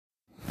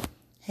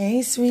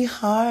Hey,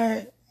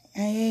 sweetheart.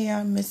 Hey,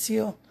 I miss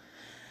you.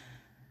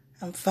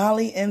 I'm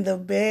finally in the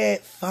bed.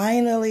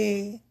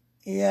 Finally.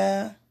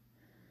 Yeah.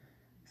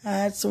 I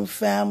had some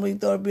family.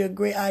 Thought it'd be a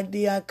great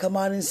idea. I'd come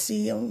out and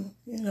see them.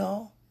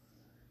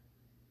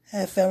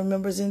 Had family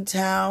members in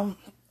town.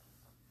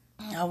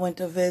 I went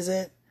to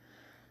visit.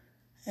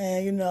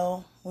 And,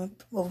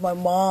 went with my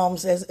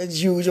moms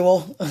as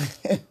usual.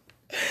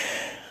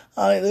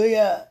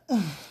 Hallelujah.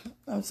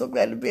 I'm so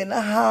glad to be in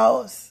the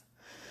house.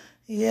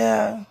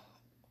 Yeah.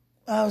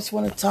 I just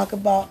want to talk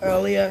about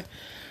earlier.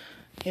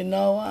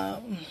 I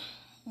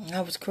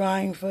was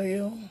crying for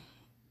you.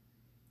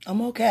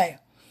 I'm okay.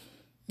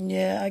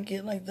 Yeah, I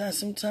get like that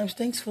sometimes.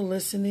 Thanks for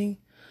listening.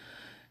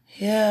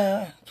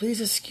 Yeah, please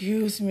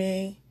excuse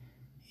me.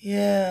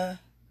 Yeah.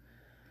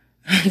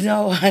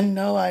 I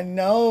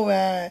know,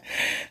 man.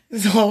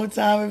 This whole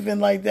time it's been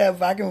like that,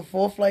 back and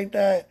forth like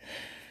that.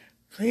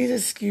 Please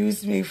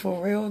excuse me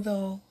for real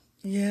though.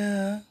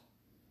 Yeah.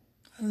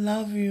 I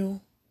love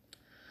you.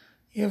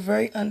 You're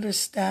very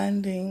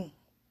understanding.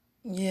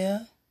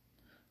 Yeah.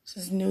 This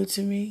is new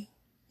to me.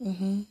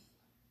 I'm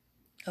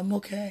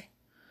okay.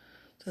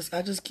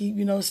 I just keep,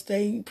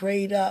 staying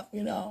prayed up.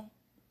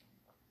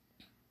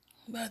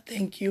 But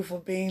thank you for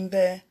being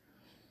there.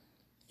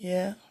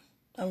 Yeah,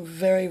 I'm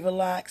very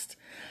relaxed.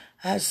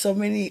 I had so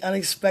many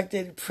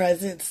unexpected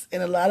presents,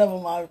 and a lot of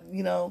them are,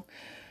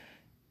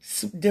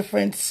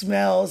 different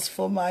smells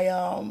for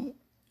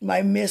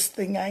my mist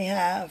thing I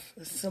have.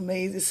 It's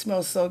amazing. It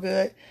smells so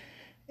good.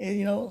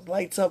 It,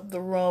 lights up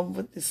the room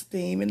with the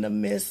steam and the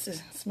mist.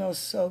 It smells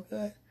so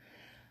good.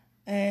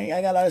 And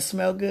I got a lot of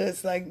smell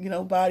goods like,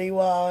 body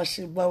wash,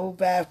 bubble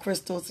bath,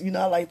 crystals.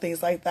 I like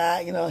things like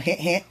that. Hint,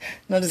 hint.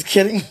 No, just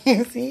kidding.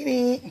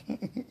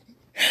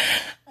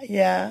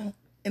 Yeah.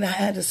 And I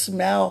had to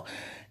smell.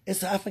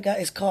 I forgot,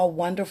 it's called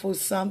Wonderful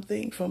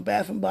Something from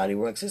Bath and Body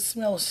Works. It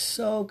smells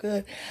so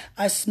good.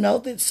 I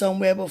smelled it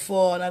somewhere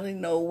before and I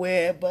didn't know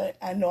where, but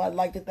I know I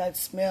liked that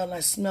smell and I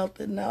smelled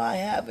it. Now I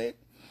have it.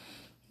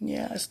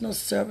 Yeah, it's no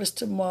service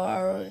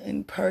tomorrow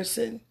in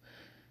person,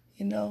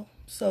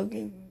 So,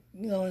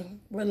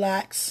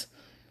 relax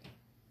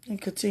and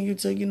continue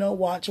to,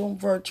 watch on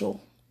virtual,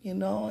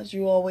 as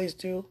you always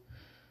do.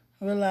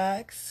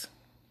 Relax.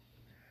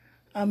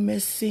 I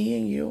miss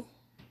seeing you.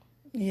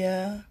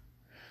 Yeah.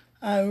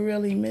 I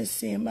really miss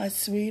seeing my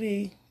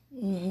sweetie.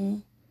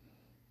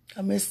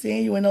 I miss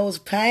seeing you in those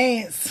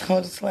pants.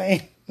 I'm just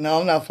playing.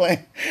 No, I'm not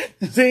playing.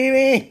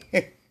 Sweetie.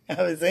 I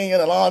haven't seen you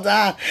in a long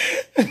time.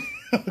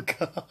 Oh,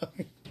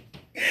 God.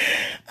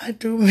 I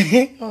do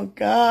miss. Oh,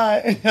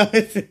 God.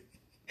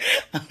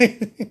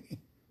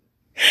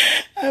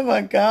 Oh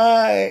my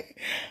God.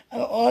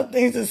 All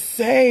things to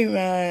say,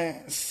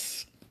 man.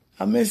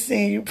 I miss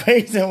seeing you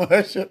praise and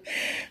worship.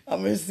 I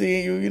miss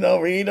seeing you,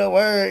 read a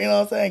word, what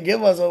I'm saying?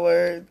 Give us a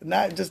word,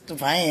 not just the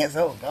pants.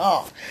 Oh,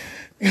 God.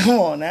 Come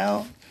on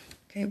now.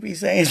 Can't be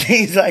saying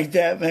things like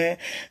that, man.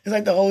 It's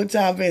like the whole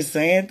time I've been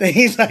saying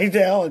things like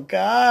that. Oh,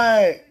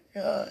 God.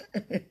 God.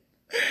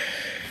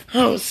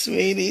 Oh,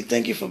 sweetie.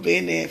 Thank you for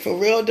being there. For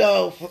real,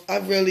 though, I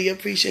really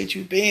appreciate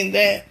you being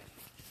there.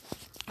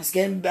 It's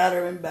getting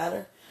better and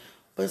better.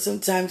 But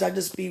sometimes I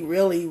just be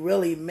really,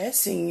 really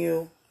missing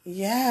you.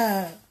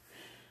 Yeah.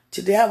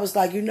 Today I was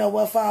like, you know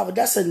what, Father?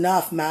 That's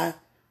enough, man.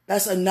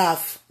 That's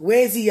enough.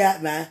 Where's he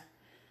at, man?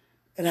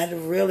 And I had to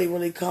really,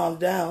 really calm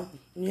down.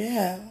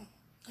 Yeah.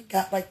 I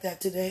got like that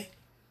today.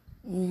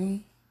 I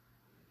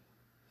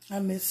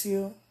miss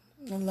you.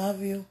 I love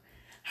you.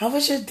 How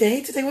was your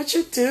day today? What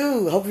you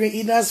do? Hope you're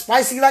eating that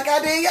spicy like I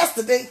did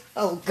yesterday.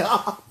 Oh,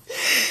 God.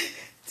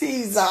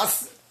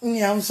 Jesus.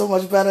 Yeah, I'm so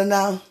much better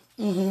now.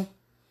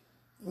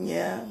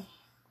 Yeah.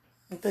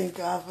 Thank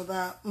God for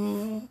that.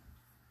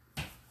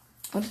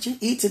 What did you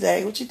eat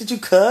today? Did you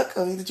cook?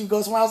 Did you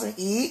go somewhere else and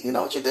eat? You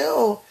know what you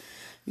do?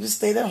 You just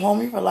stayed at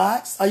home, you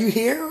relax. Are you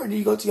here or do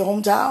you go to your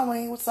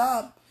hometown? What's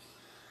up?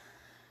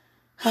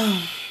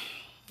 I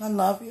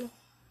love you.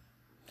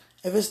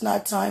 If it's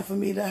not time for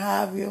me to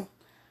have you,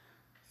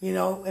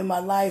 in my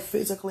life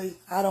physically,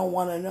 I don't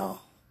want to know.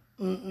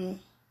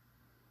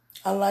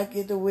 I like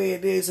it the way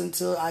it is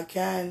until I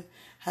can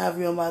have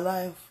you in my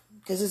life.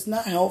 Because it's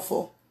not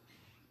helpful.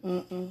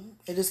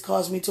 It just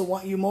caused me to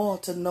want you more,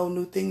 to know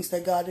new things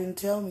that God didn't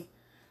tell me.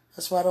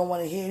 That's why I don't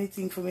want to hear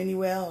anything from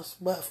anywhere else,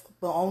 but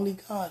only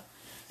God.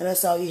 And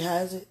that's how he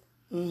has it.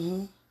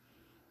 I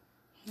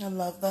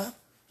love that.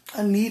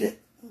 I need it.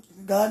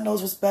 God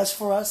knows what's best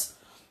for us.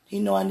 He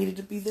know I needed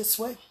to be this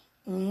way.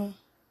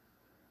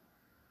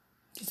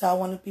 Because I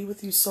want to be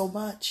with you so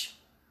much.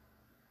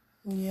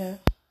 Yeah.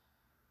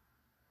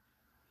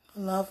 I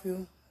love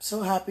you.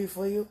 So happy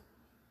for you.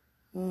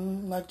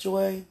 My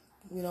joy,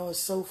 is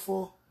so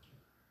full.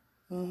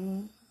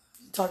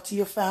 Talk to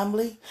your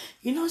family.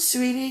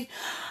 Sweetie,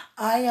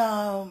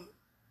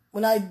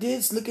 when I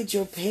did look at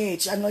your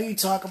page, I know you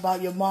talk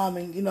about your mom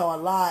and, a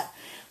lot,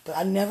 but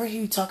I never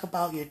hear you talk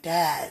about your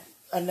dad.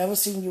 I never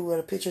seen you with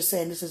a picture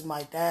saying, this is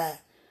my dad.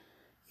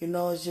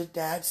 Is your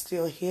dad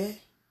still here?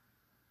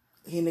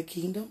 In the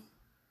kingdom?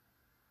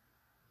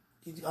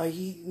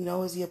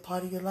 Is he a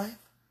part of your life?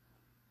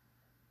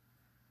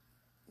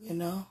 You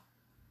know,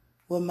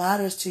 what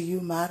matters to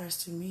you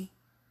matters to me.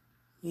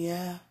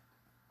 Yeah.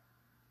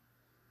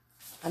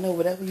 I know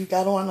whatever you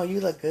got on, I know you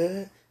look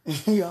good.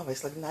 You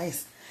always look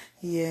nice.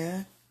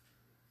 Yeah.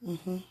 I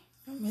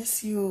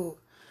miss you.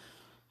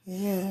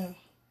 Yeah.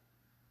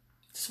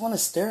 Just want to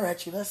stare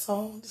at you. That's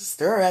all. Just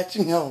stare at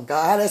you. Oh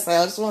God, that's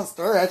how I just want to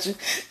stare at you.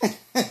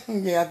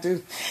 Yeah, I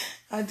do.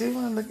 I do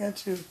want to look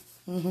at you.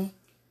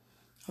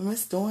 I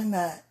miss doing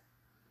that.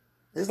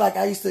 It's like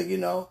I used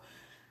to,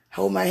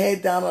 hold my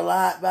head down a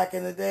lot back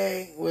in the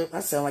day. Well,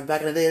 I sound like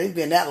back in the day. It's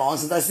been that long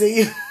since I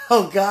see you.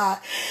 Oh God,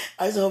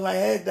 I used to hold my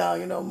head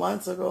down,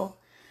 months ago,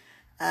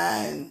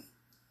 and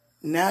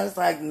now it's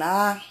like,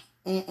 nah,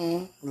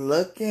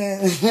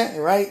 looking,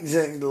 right?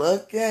 Just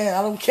looking.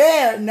 I don't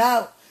care.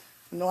 No,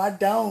 I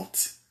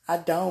don't. I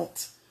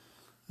don't.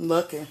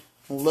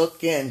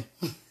 Looking.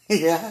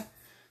 Yeah,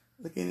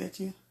 looking at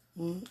you,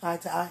 eye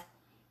to eye.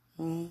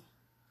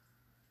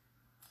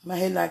 My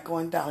head not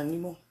going down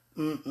anymore.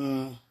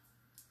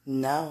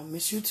 No,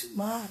 miss you too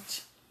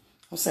much.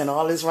 I'm saying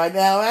all this right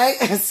now, right?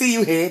 I see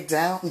you head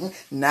down,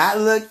 not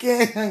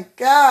looking.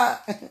 God.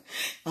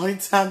 Only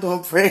time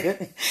doing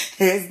prayer.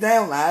 Heads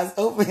down, my eyes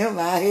open,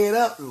 my head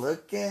up,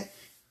 looking.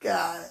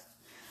 God,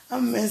 I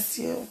miss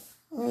you.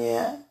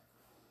 Yeah.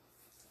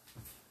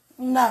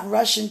 I'm not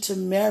rushing to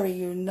marry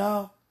you,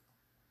 no.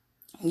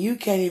 You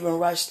can't even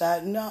rush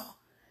that, no.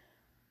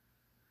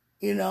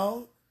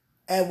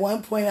 At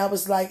one point I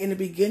was like, in the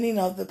beginning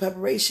of the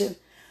preparation,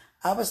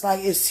 I was like,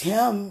 it's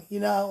him,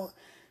 him,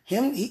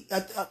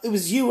 it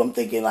was you. I'm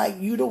thinking like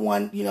you the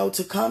one,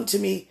 to come to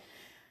me.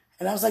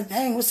 And I was like,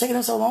 dang, what's taking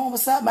him so long?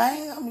 What's up,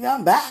 man?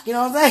 I'm back. You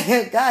know what I'm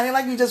saying? God, ain't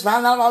like you just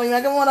found out about me,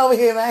 man. Come on over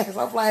here, man.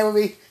 Stop playing with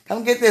me.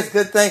 Come get this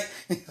good thing.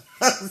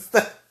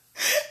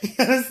 You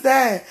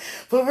understand?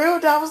 For real,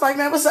 I was like,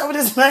 man, what's up with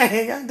this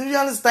man? Do you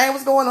understand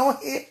what's going on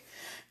here?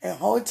 And the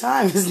whole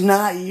time, it's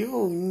not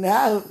you.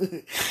 No.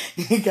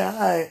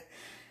 God.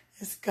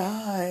 It's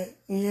God.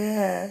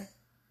 Yeah.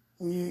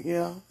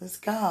 It's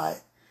God.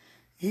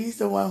 He's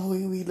the one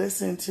who we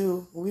listen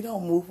to. We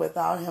don't move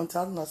without him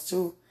telling us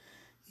to.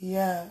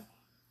 Yeah.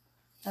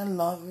 I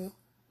love you.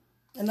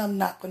 And I'm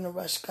not going to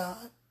rush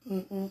God.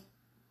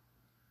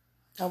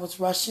 I was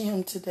rushing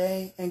him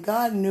today. And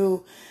God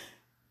knew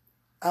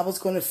I was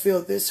going to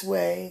feel this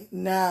way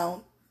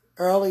now.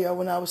 Earlier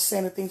when I was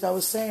saying the things I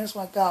was saying, it's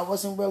like God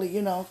wasn't really,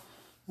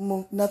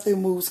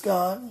 nothing moves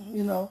God,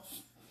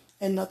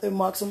 and nothing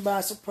marks him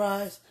by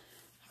surprise.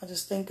 I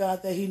just thank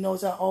God that he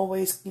knows I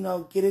always,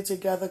 get it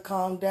together,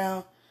 calm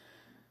down.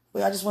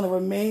 But I just want to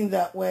remain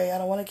that way. I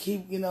don't want to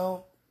keep,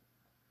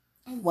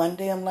 one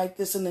day I'm like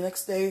this and the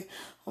next day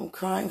I'm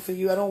crying for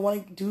you. I don't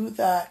want to do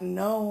that.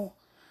 No.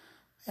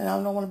 And I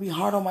don't want to be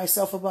hard on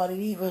myself about it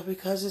either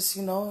because it's,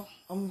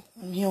 I'm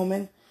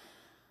human.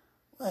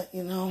 But,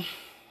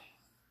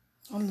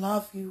 I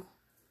love you.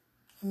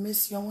 I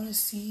miss you. I want to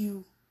see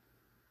you.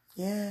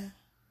 Yeah.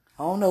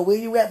 I don't know where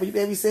you at, but you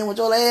better be sitting with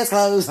your legs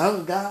closed.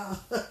 Oh, God.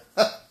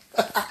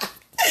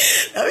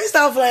 Let me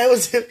stop playing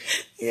with you.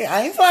 Yeah,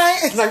 I ain't playing.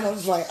 It's like, I'm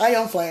just playing. I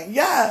am playing.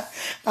 Yeah,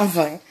 I'm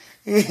playing.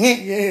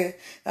 Yeah.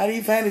 Not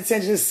even paying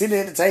attention, just sitting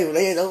at the table,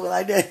 legs over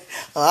like that.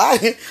 Oh,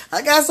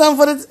 I got something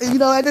for the,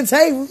 at the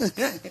table.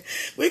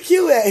 Where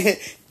Q at?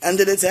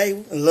 Under the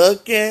table,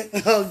 looking.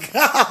 Oh,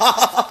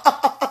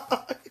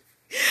 God.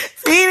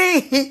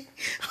 Sweetie,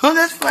 I'm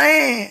just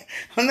playing.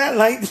 I'm not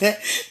like that.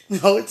 The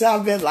whole time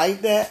I've been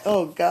like that.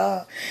 Oh,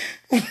 God.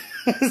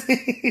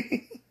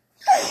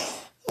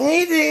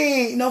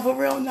 Anything. No, for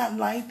real, not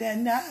like that.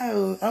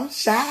 No, I'm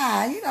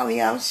shy. You know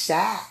me, I'm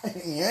shy.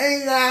 You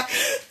ain't shy.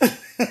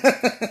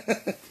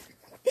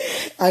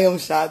 I am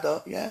shy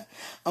though, yeah.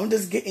 I'm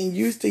just getting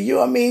used to you.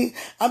 I mean,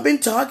 I've been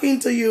talking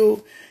to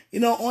you,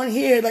 on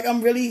here. Like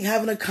I'm really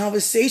having a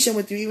conversation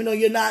with you, even though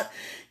you're not,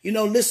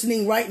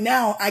 listening right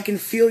now. I can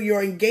feel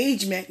your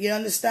engagement. You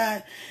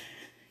understand?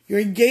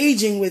 You're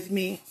engaging with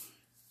me.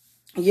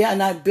 Yeah,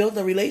 and I built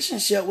a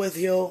relationship with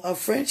you, a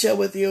friendship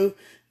with you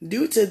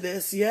due to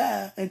this,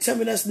 yeah. And tell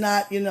me that's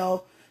not,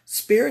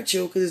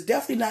 spiritual, because it's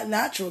definitely not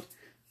natural.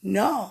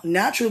 No,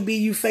 natural be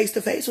you face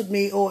to face with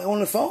me or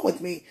on the phone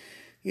with me,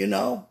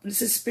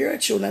 This is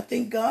spiritual, and I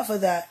thank God for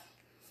that.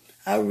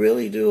 I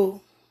really do.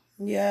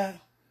 Yeah.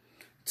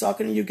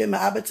 Talking to you, get my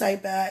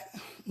appetite back.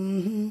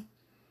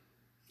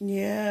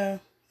 Yeah.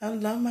 I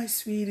love my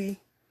sweetie.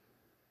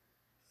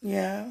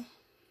 Yeah.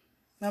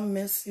 I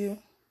miss you.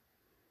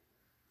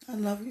 I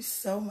love you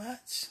so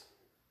much.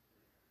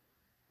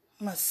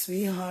 My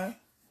sweetheart.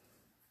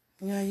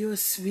 Yeah, you're a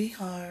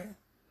sweetheart.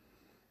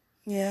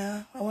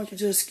 Yeah, I want you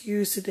to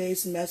excuse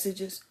today's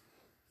messages.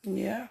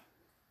 Yeah.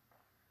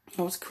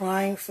 I was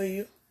crying for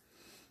you.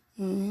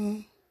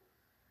 I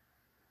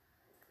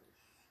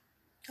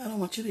don't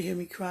want you to hear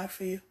me cry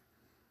for you.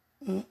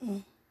 I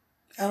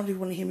don't even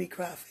want to hear me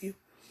cry for you.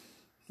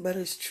 But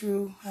it's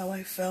true how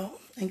I felt.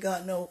 And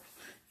God knows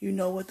you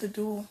know what to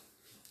do.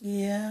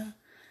 Yeah.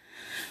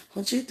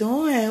 What you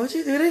doing? What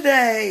you do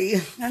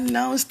today? I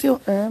know it's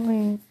still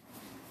early.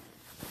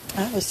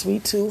 I have a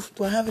sweet tooth.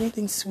 Do I have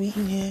anything sweet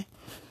in here?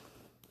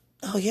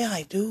 Oh, yeah,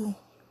 I do.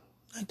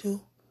 I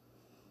do.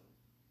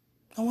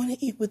 I want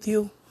to eat with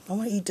you. I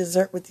want to eat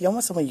dessert with you. I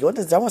want some of your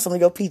dessert. I want some of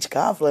your peach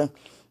cobbler.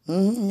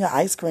 Your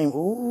ice cream.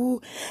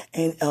 Ooh.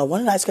 And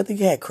one of the ice cream, I think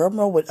you had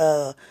caramel with,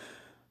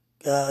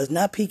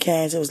 not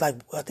pecans. It was like,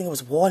 I think it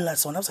was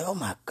walnuts on. I was like, oh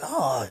my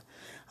God.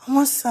 I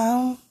want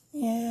some.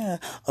 Yeah.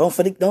 Don't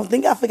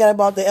think I forgot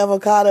about the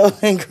avocado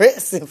and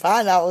grits and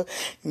pineapple.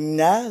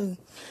 No.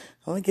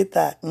 I want to get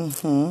that.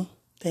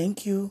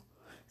 Thank you.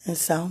 And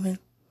salmon.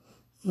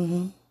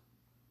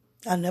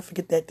 I'll never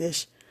forget that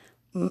dish.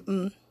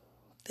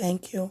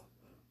 Thank you.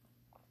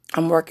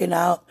 I'm working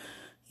out.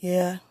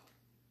 Yeah.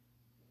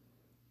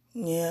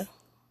 I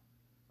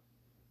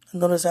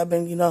notice I've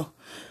been, eating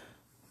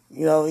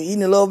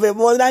a little bit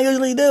more than I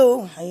usually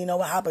do. And you know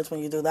what happens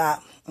when you do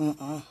that?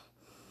 I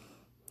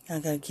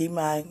gotta keep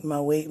my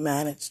weight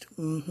managed.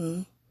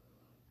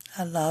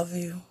 I love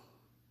you.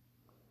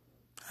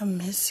 I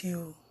miss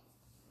you.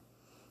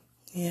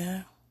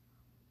 Yeah.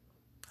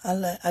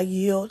 I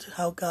yield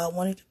how God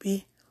wanted to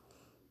be.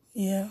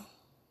 Yeah.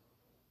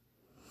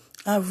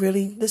 I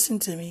really, listen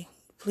to me.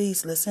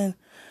 Please listen.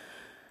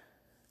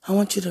 I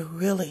want you to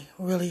really,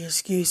 really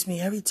excuse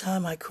me every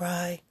time I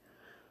cry.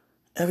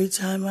 Every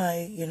time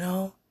I,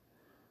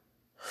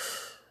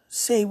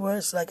 say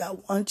words like I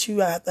want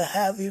you, I have to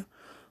have you.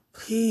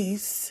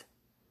 Please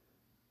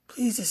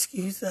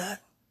excuse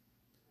that.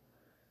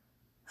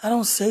 I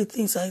don't say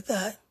things like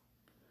that,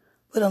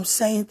 but I'm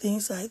saying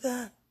things like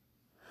that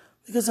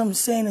because I'm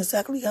saying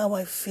exactly how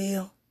I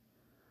feel.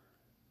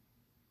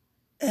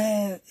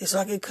 And it's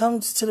like it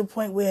comes to the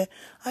point where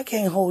I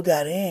can't hold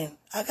that in.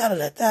 I gotta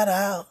let that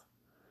out.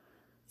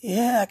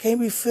 Yeah, I can't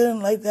be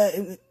feeling like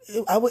that.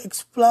 I would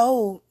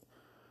explode.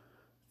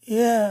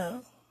 Yeah.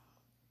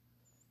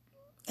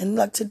 And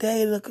like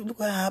today, look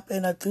what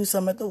happened. I threw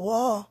something at the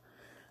wall.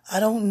 I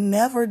don't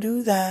never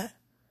do that.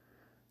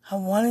 I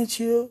wanted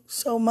you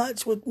so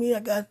much with me. I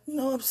got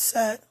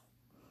upset.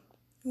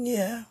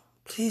 Yeah.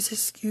 Please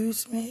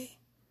excuse me.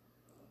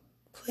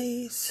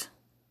 Please.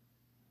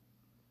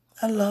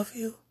 I love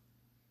you.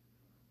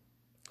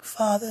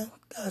 Father,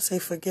 God say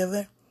forgive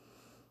her.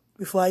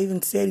 Before I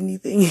even said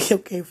anything,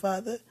 okay,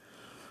 Father.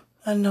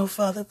 I know,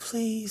 Father,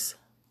 please.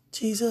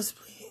 Jesus,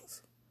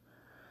 please.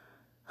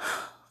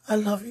 I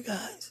love you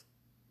guys.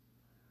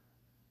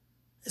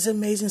 It's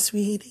amazing,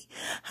 sweetie,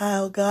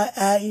 how God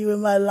add you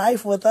in my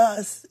life with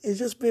us. It's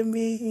just been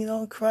me,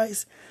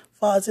 Christ.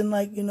 Father's in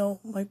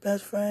my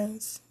best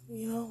friends,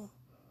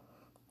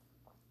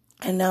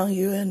 And now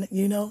you're in,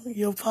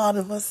 you're part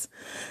of us.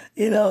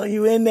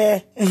 You in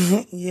there.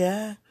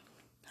 Yeah.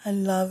 I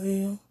love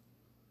you.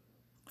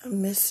 I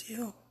miss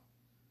you.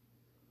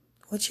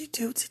 What'd you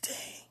do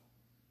today?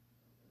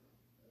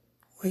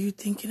 Were you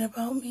thinking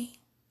about me?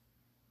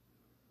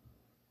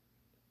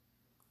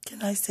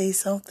 Can I say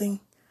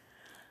something?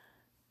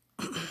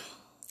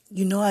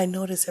 I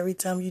notice every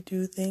time you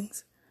do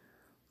things.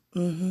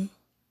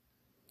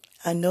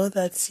 I know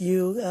that's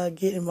you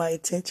getting my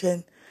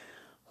attention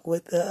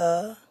with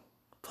the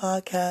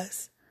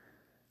podcast.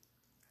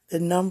 The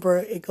number,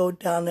 it go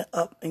down and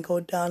up and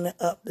go down and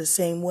up the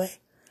same way.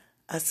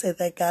 I said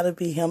that gotta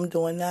be him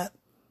doing that.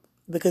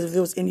 Because if it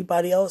was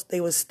anybody else,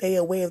 they would stay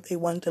away if they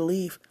wanted to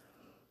leave.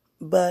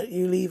 But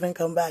you leave and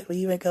come back,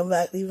 leave and come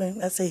back, leave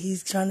and I say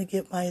he's trying to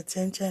get my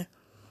attention.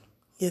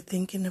 You're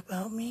thinking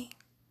about me?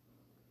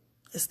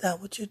 Is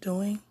that what you're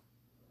doing?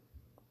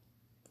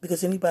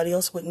 Because anybody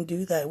else wouldn't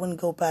do that. It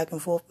wouldn't go back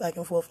and forth like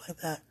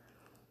that.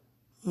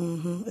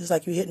 It's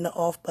like you're hitting the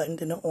off button,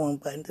 then the on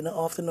button, then the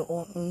off, then the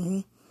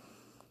on.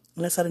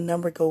 And that's how the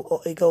number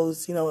go. It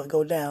goes, it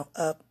go down,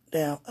 up.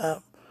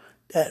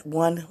 That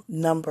one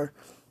number,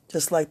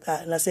 just like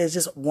that. And I say it's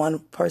just one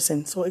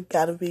person, so it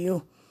gotta be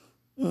you.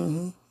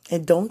 And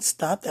don't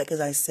stop that because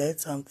I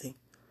said something.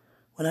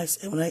 When I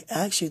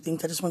ask you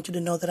things, I just want you to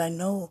know that I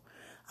know.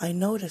 I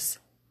notice.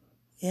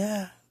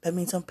 Yeah, that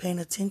means I'm paying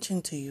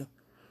attention to you.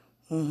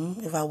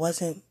 If I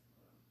wasn't,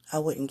 I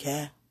wouldn't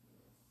care.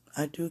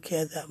 I do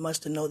care that much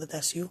to know that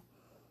that's you.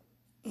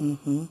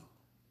 I'm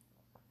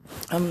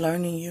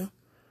learning you.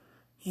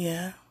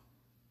 Yeah.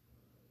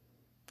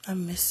 I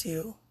miss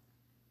you.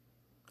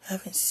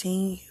 Haven't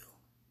seen you.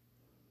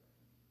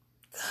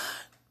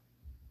 God,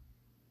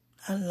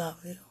 I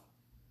love you.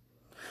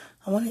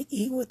 I want to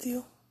eat with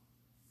you.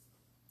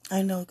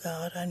 I know,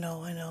 God. I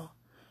know.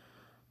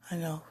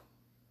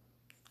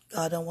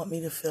 God don't want me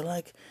to feel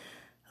like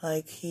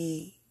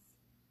he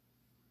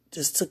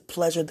just took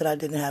pleasure that I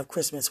didn't have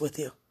Christmas with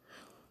you.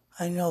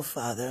 I know,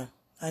 Father.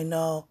 I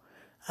know.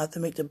 I have to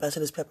make the best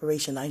of this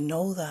preparation. I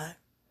know that.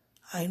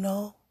 I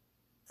know.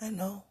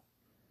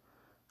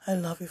 I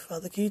love you,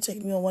 Father. Can you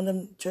take me on one of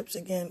them trips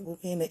again? We'll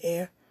be in the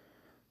air.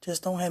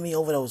 Just don't have me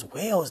over those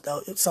whales,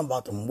 though. It's something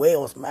about them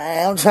whales,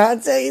 man. I'm trying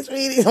to tell you,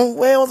 sweetie. Them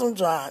whales, I'm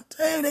trying to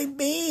tell you, they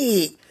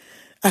big.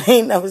 I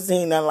ain't never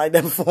seen nothing like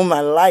that before in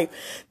my life.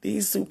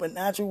 These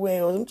supernatural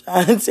whales,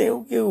 I'm trying to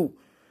tell you.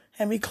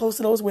 Have me close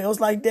to those whales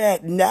like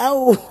that.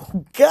 No,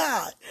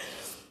 God.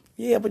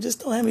 Yeah, but just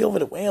don't have me over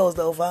the whales,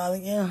 though, Father.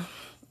 Yeah.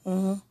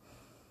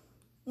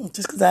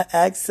 Just because I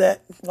asked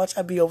that, watch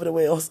I be over the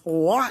whales.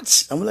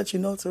 Watch. I'm going to let you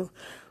know, too.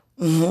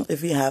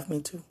 If you have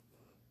me to.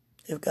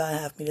 if God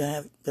have me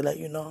to let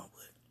you know.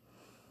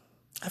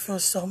 But I feel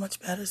so much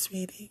better,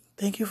 sweetie.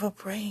 Thank you for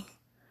praying.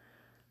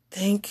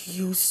 Thank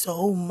you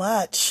so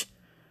much.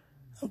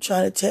 I'm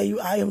trying to tell you,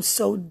 I am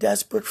so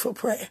desperate for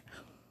prayer.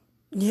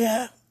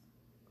 Yeah.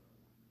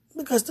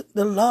 Because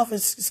the love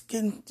is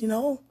getting,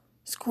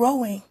 it's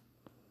growing.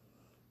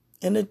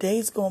 And the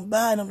days going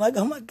by, and I'm like,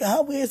 oh my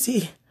God, where is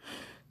he?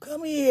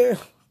 Come here.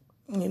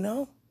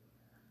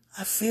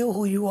 I feel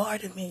who you are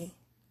to me.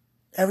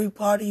 Every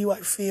part of you,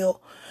 I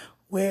feel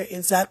what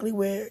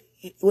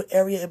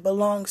area it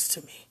belongs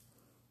to me.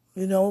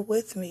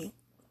 With me.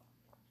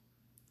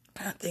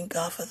 I thank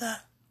God for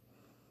that.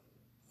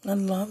 I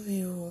love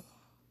you.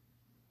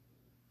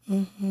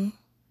 I'm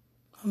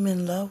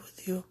in love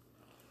with you.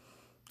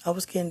 I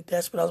was getting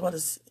desperate. I was about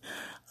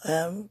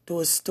to do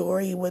a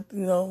story with,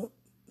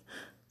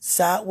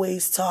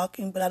 sideways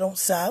talking, but I don't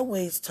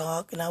sideways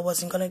talk, and I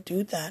wasn't going to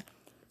do that.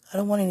 I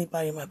don't want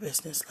anybody in my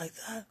business like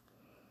that.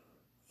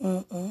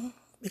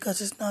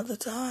 Because it's not the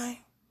time.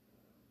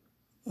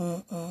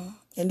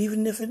 And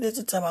even if it is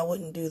the time, I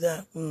wouldn't do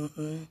that.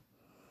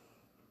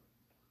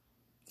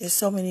 There's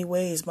so many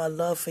ways my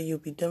love for you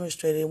be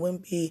demonstrated. It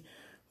wouldn't be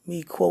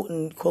me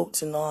quoting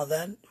quotes and all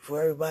that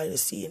for everybody to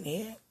see and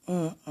hear.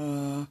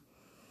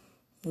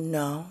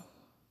 No.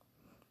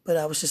 But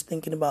I was just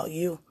thinking about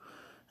you.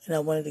 And I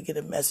wanted to get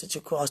a message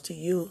across to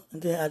you.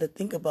 And then I had to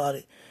think about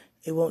it.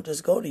 It won't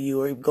just go to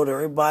you or go to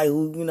everybody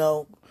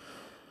who,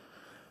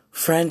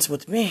 friends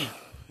with me,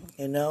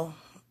 And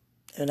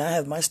I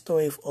have my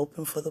story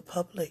open for the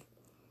public.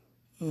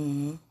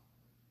 So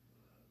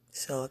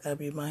I got to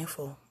be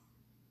mindful.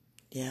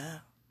 Yeah.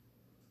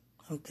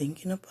 I'm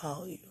thinking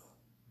about you.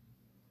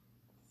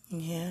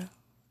 Yeah.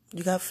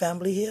 You got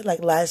family here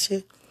like last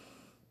year?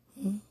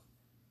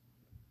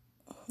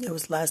 It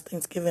was last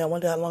Thanksgiving. I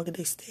wonder how long did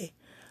they stay?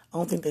 I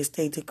don't think they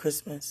stayed till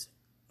Christmas.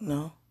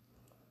 No?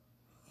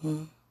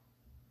 You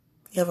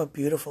have a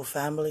beautiful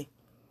family.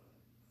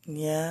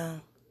 Yeah.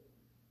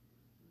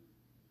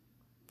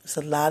 It's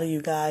a lot of you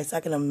guys.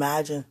 I can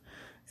imagine.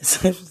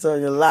 It's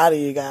a lot of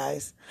you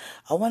guys.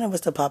 I wonder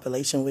what's the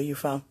population where you're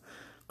from.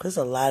 Because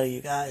there's a lot of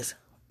you guys.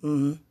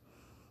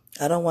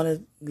 I don't want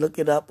to look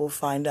it up or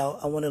find out.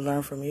 I want to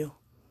learn from you.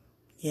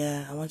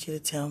 Yeah, I want you to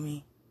tell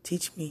me,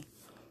 teach me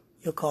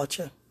your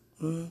culture.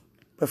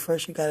 But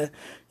first you got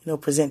to,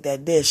 present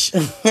that dish.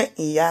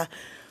 Yeah.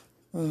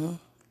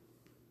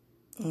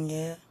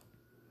 Yeah.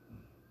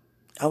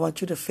 I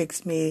want you to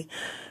fix me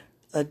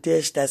a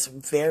dish that's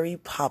very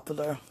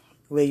popular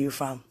where you're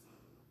from.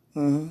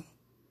 I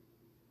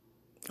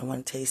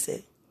want to taste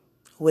it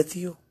with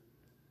you.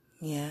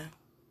 Yeah.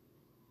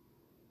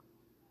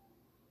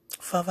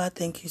 Father, I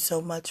thank you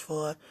so much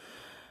for,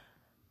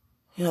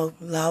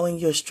 allowing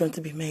your strength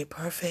to be made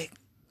perfect.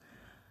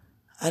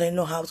 I didn't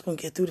know how I was going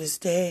to get through this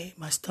day.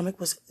 My stomach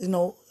was, it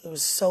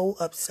was so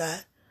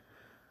upset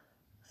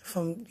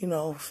from,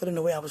 feeling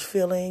the way I was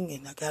feeling,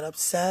 and I got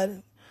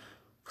upset.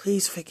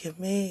 Please forgive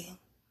me.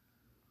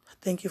 I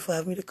thank you for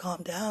having me to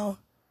calm down.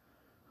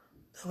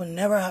 That would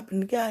never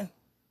happen again.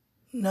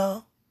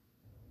 No.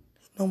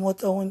 No more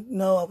throwing.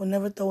 No, I would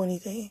never throw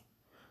anything.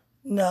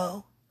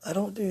 No, I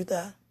don't do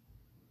that.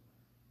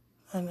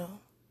 I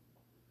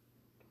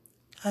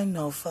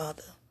know,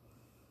 Father.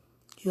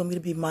 You want me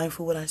to be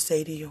mindful what I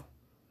say to you.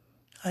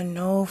 I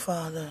know,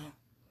 Father.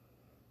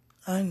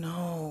 I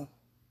know.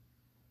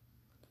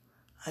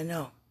 I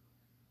know,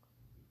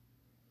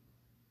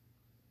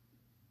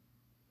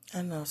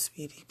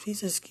 sweetie.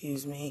 Please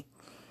excuse me.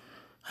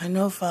 I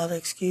know, Father.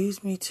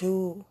 Excuse me,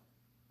 too.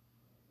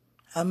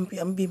 I'm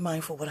going to be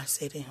mindful what I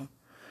say to him.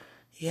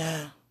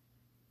 Yeah.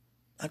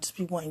 I just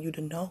be wanting you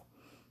to know.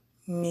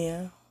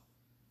 Yeah.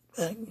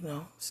 But,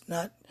 it's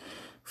not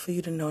for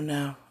you to know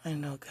now. I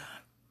know,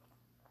 God.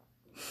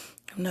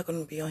 I'm not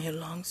going to be on here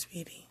long,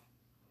 sweetie.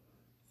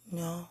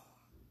 No.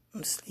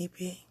 I'm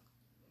sleepy.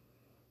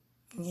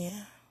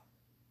 Yeah.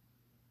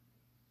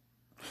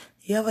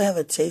 You ever have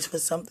a taste for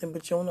something,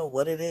 but you don't know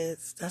what it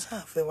is? That's how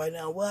I feel right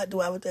now. What do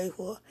I have a taste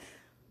for?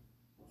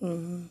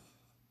 I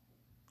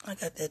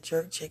got that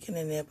jerk chicken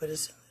in there, but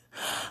it's...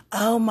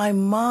 Oh, my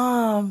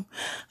mom.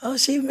 Oh,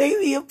 she made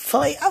me a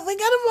plate. I forgot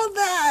about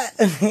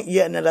that.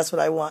 Yeah, no, that's what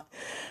I want.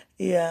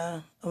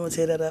 Yeah, I'm going to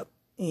tear that up.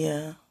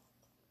 Yeah.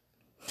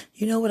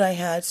 You know what I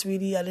had,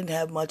 sweetie? I didn't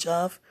have much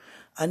of.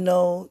 I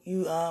know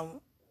you, I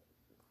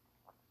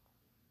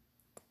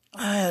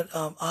had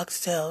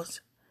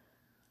oxtails,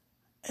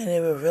 and they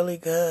were really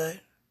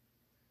good.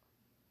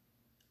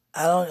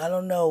 I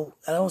don't know.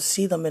 I don't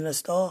see them in the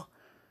store.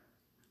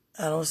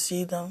 I don't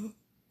see them.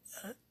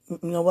 You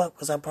know what?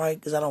 Because I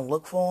don't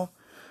look for them.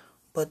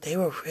 But they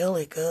were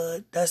really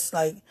good. That's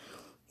like,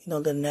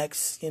 the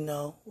next, thing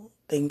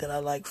that I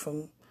like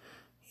from,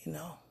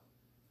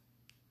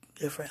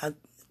 different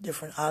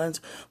islands.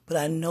 But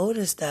I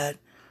noticed that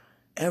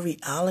every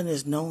island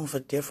is known for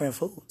different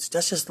foods.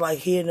 That's just like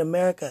here in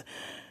America.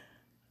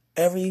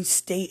 Every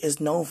state is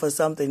known for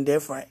something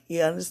different.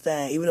 You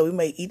understand? Even though we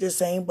may eat the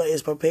same, but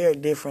it's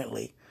prepared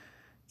differently.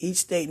 Each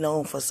state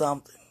known for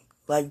something.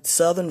 Like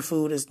Southern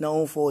food is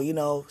known for,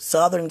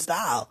 Southern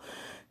style.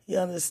 You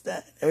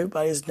understand?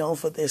 Everybody is known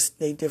for their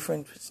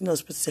different,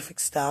 specific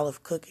style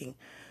of cooking.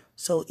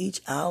 So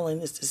each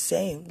island is the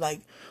same.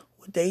 Like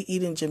what they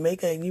eat in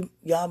Jamaica,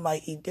 y'all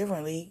might eat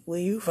differently. Where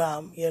you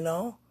from? I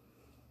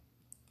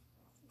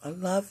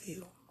love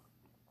you.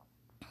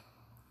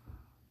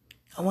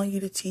 I want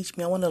you to teach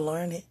me. I want to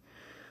learn it.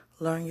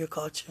 Learn your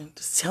culture.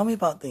 Just tell me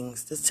about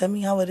things. Just tell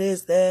me how it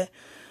is there.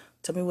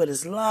 Tell me what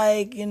it's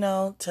like,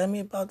 Tell me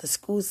about the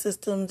school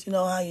systems,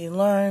 how you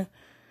learn,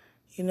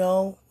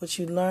 what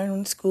you learn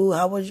in school.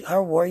 How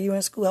were you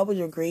in school? How were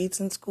your grades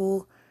in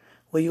school?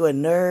 Were you a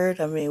nerd?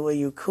 Were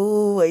you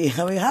cool?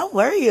 How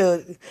were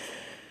you?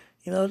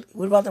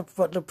 What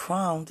about the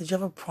prom? Did you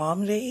have a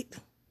prom date?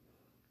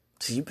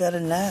 So you better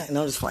not.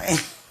 No, I'm just playing.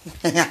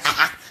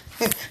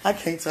 I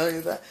can't tell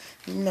you that.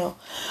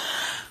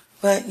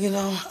 But,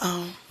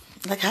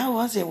 like, how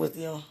was it with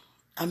you?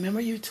 I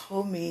remember you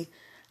told me,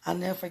 I'll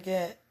never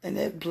forget, and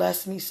it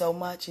blessed me so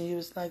much. And you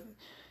was like,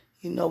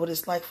 you know what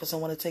it's like for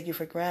someone to take you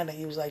for granted.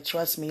 He was like,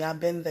 trust me, I've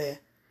been there.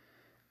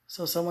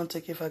 So someone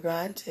took you for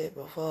granted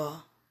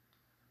before.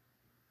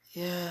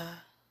 Yeah.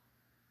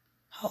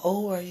 How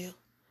old were you?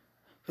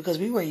 Because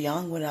we were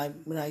young when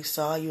I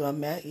saw you, I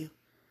met you.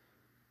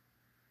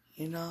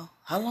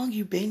 How long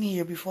you been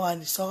here before I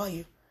saw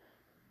you?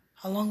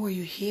 How long were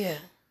you here?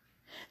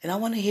 And I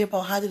want to hear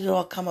about how did it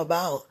all come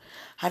about?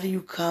 How did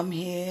you come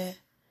here?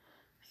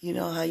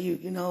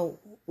 How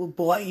what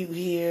brought you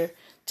here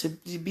to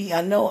be,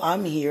 I know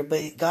I'm here,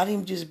 but God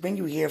didn't just bring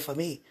you here for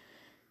me.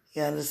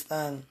 You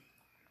understand?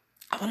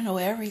 I want to know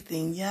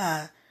everything,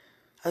 yeah.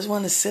 I just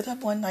want to sit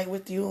up one night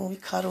with you and we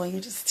cuddle and you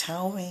just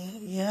tell me,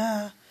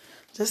 yeah.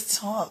 Just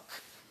talk.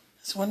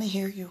 Just want to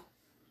hear you.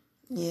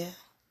 Yeah.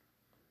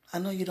 I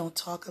know you don't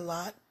talk a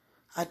lot.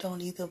 I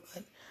don't either,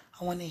 but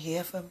I want to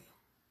hear from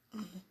you.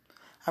 Mm-hmm.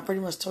 I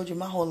pretty much told you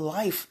my whole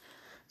life.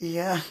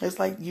 Yeah, it's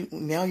like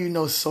now you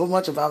know so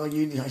much about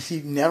me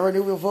you never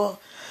knew before.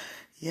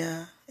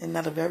 Yeah, and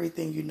out of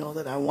everything you know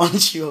that I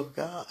want you, oh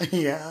God.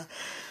 Yeah,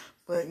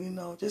 but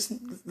just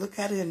look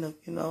at it in the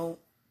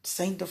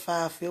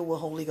sanctify, filled with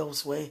Holy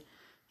Ghost way.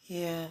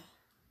 Yeah,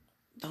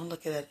 don't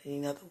look at it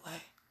any other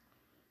way.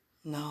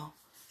 No,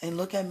 and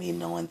look at me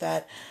knowing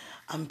that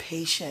I'm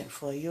patient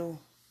for you.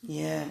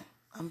 Yeah,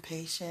 I'm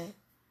patient.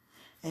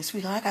 And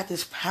sweetheart, I got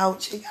this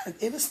pouch.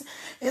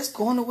 It's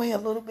going away a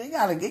little bit. It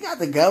got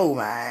to go,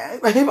 man.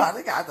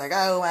 It got to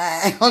go,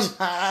 man. I'm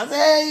trying to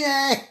say,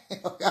 yeah.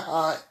 Oh,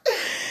 God.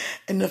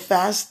 And the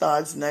fast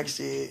starts next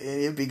year,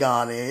 and it'll be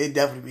gone. It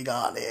definitely be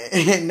gone.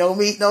 No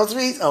meat, no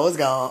sweets. Oh, it's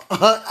gone.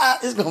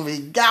 It's gonna be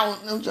gone.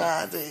 I'm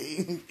trying to tell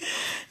you.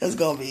 It's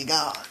gonna be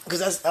gone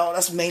because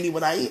that's mainly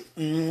what I eat.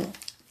 Mm-hmm.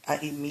 I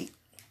eat meat.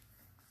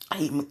 I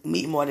eat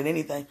meat more than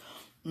anything.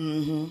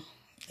 Mm-hmm.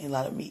 A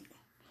lot of meat.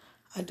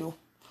 I do.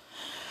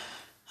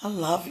 I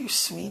love you,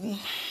 sweetie.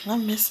 I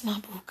miss my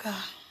Buka.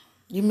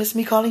 You miss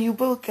me calling you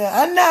Buka.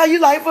 I know you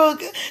like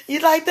Buka. You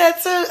like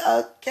that too?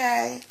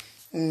 Okay.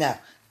 No,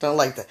 don't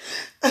like that.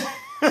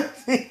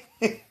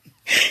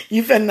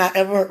 You better not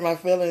ever hurt my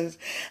feelings.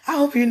 I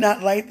hope you're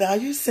not like that.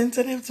 Are you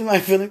sensitive to my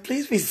feelings?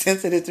 Please be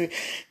sensitive to me.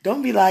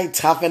 Don't be like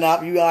toughen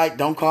up. You like,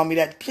 don't call me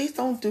that. Please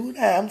don't do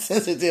that. I'm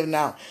sensitive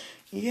now.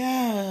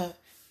 Yeah.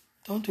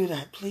 Don't do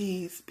that.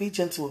 Please. Be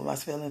gentle with my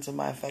feelings and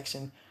my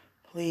affection.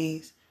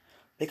 Please.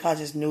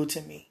 Because it's new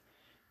to me.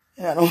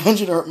 And I don't want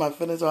you to hurt my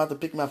feelings or I have to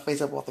pick my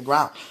face up off the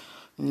ground.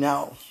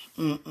 No.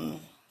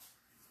 I'm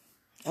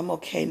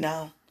okay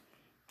now.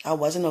 I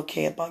wasn't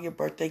okay about your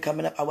birthday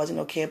coming up. I wasn't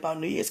okay about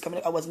New Year's coming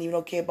up. I wasn't even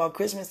okay about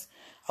Christmas.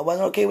 I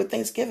wasn't okay with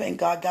Thanksgiving.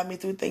 God got me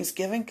through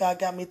Thanksgiving. God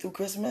got me through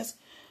Christmas.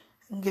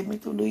 And get me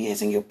through New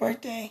Year's and your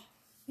birthday.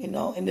 And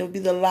it'll be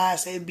the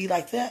last. It'll be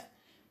like that.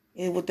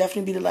 It will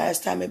definitely be the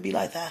last time it'll be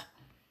like that.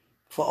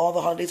 For all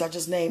the holidays I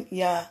just named.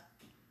 Yeah.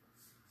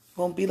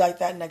 Won't be like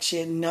that next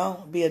year. No,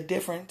 it'll be a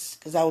difference.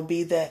 Because I will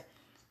be there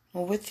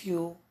with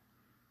you.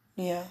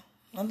 Yeah.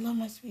 I love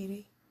my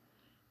sweetie.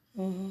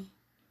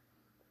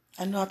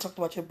 I know I talked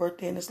about your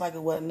birthday and it's like,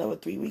 another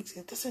 3 weeks.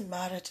 It doesn't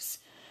matter.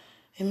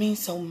 It means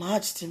so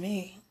much to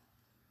me.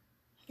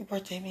 Your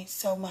birthday means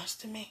so much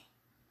to me.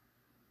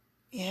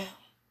 Yeah.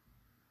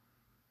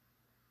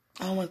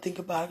 I don't want to think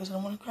about it because I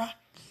don't want to cry.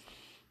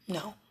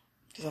 No.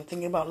 Because I'm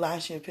thinking about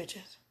last year's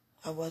pictures.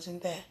 I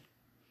wasn't there.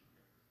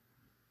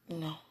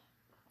 No.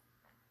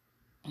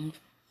 I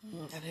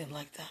didn't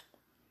like that.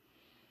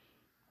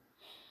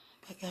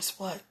 But guess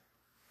what?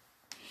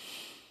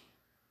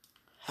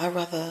 I'd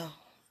rather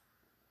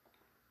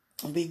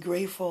be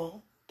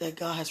grateful that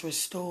God has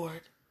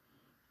restored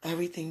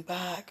everything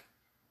back.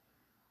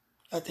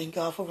 I thank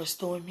God for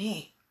restoring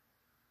me.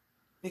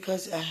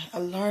 Because I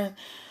learned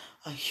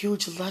a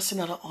huge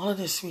lesson out of all of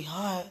this,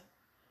 sweetheart.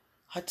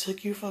 I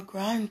took you for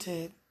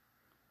granted.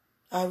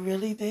 I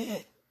really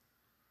did.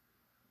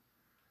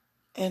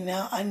 And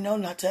now I know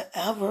not to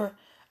ever,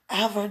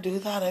 ever do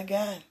that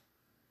again.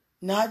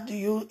 Not do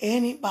you,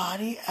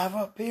 anybody,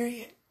 ever,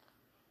 period.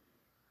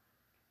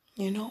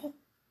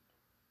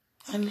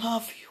 I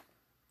love you.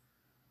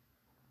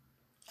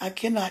 I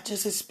cannot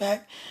just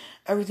expect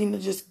everything to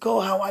just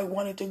go how I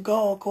want it to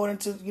go according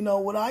to,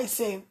 what I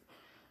say.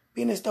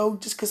 being as though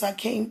just because I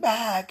came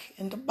back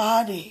in the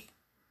body,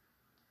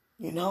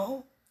 you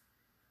know,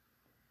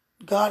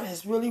 God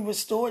has really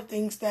restored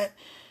things that,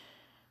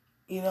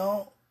 you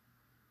know,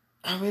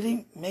 I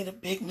really made a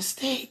big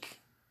mistake.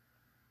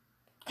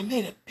 I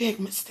made a big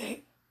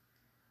mistake.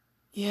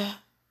 Yeah.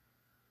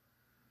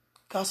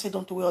 God said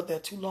don't dwell there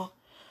too long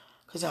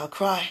because I'll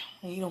cry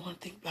and you don't want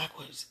to think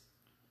backwards.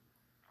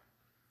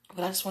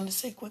 But I just wanted to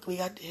say quickly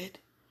I did.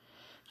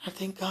 I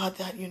thank God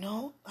that, you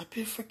know, I've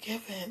been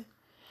forgiven.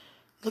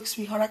 Look,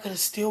 sweetheart, I could have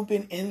still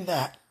been in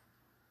that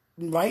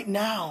right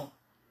now.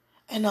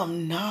 And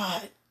I'm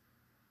not.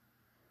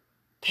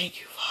 Thank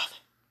you, Father.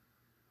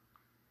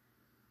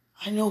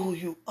 I know who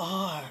you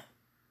are.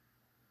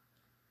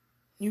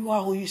 You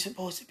are who you're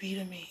supposed to be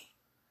to me.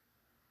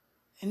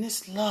 And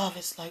this love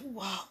is like,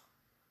 wow.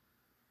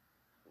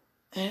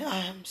 And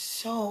I am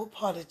so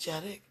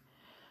apologetic.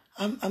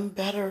 I'm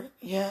better.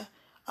 Yeah,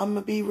 I'm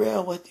going to be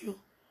real with you.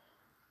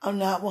 I'm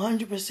not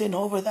 100%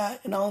 over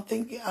that. And I don't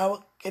think I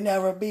can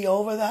ever be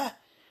over that.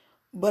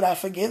 But I've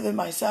forgiven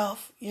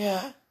myself.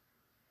 Yeah.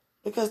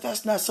 Because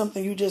that's not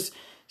something you just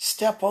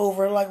step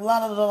over like, la,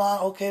 la, la,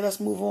 la, okay, let's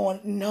move on.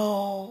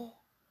 No.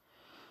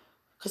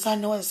 Because I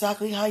know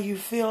exactly how you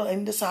feel,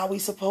 and this is how we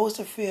supposed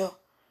to feel.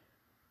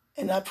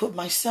 And I put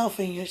myself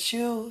in your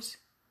shoes.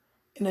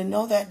 And I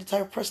know that the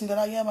type of person that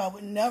I am, I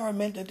would never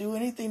meant to do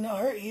anything to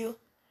hurt you.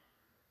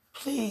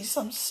 Please,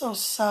 I'm so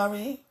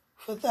sorry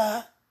for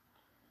that.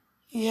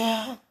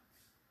 Yeah.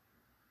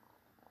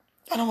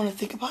 I don't want to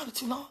think about it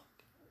too long.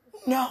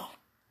 No.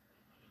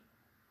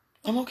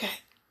 I'm okay.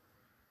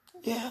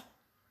 Yeah.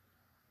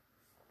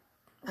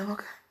 I'm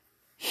okay.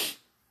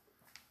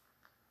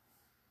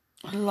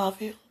 I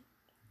love you.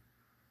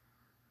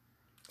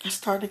 I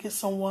started to get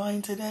some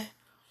wine today.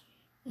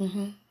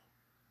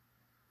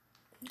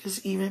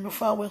 Because even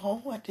before I went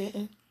home, I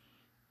didn't.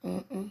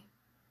 I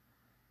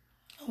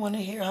want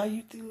to hear how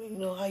you do, you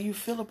know, how you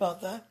feel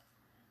about that.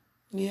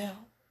 Yeah.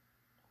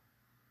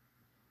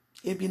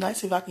 It'd be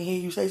nice if I can hear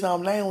you say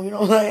something now, you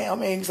know what I'm saying? I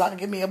mean, so I can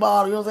give me a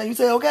bottle, you know what I'm saying? You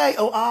say, okay,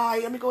 oh, all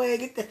right, let me go ahead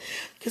and get that.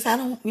 Because I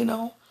don't, you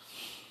know,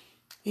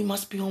 we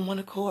must be on one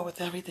accord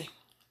with everything.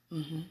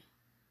 And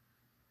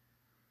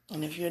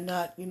if you're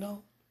not, you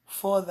know,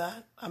 for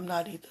that, I'm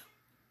not either.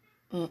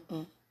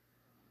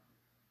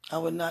 I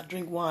would not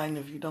drink wine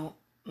if you don't.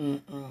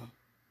 No.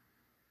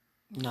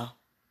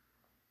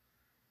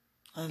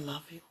 I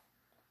love you.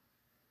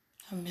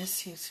 I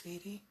miss you,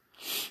 sweetie.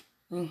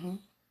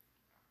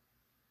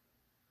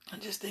 I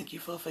just thank you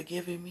for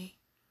forgiving me.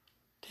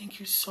 Thank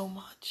you so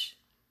much.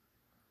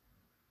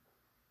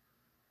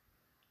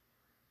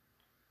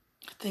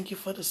 I thank you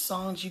for the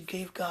songs you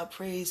gave God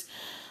praise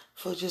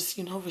for just,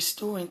 you know,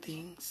 restoring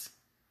things.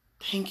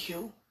 Thank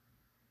you.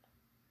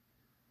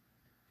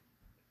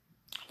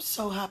 I'm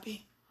so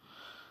happy.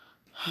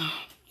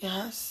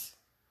 Yes.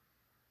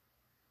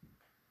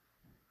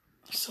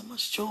 So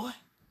much joy.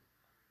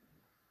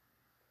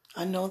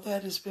 I know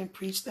that it's been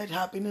preached that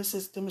happiness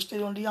is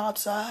demonstrated on the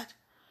outside.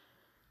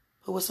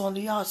 But what's on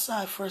the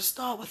outside first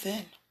start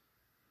within.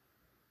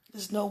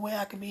 There's no way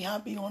I can be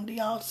happy on the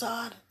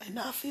outside and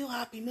not feel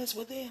happiness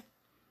within.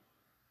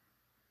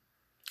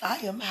 I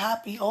am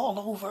happy all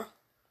over.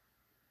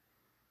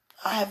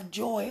 I have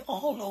joy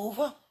all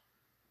over.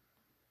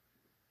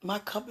 My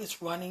cup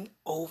is running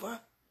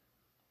over.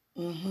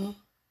 I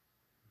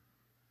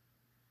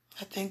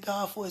thank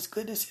God for his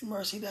goodness and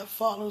mercy that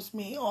follows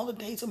me all the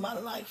days of my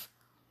life.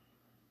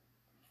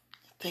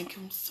 I thank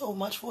him so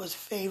much for his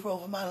favor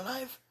over my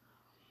life.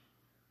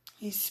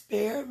 He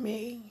spared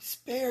me,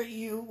 spared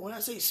you. When I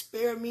say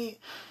spared me,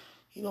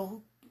 you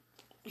know,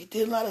 he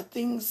did a lot of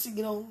things,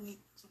 you know,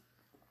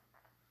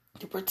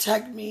 to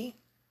protect me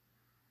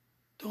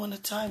during the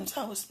times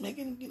I was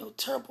making, you know,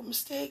 terrible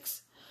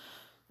mistakes,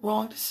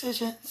 wrong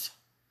decisions.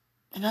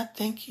 And I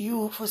thank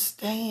you for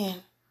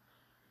staying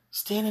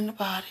in the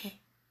body.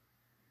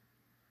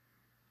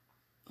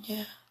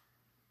 Yeah.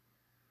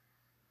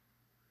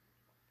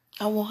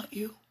 I want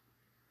you.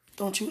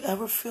 Don't you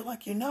ever feel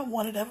like you're not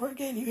wanted ever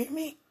again. You hear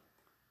me?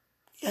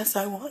 Yes,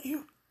 I want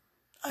you.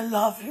 I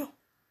love you.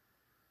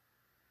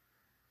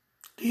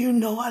 Do you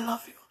know I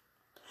love you?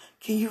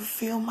 Can you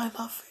feel my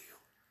love for you?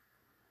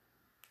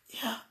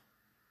 Yeah.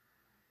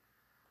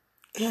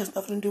 It has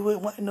nothing to do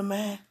with wanting a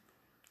man.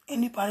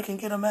 Anybody can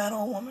get a man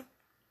or a woman.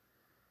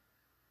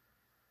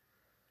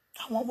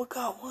 I want what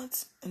God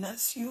wants, and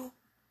that's you.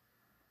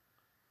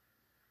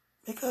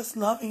 Because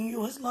loving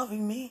you is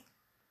loving me.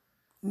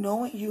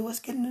 Knowing you is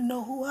getting to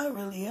know who I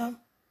really am.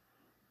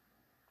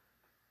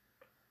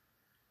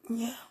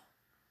 Yeah.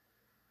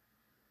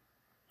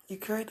 You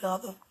carry the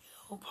other, you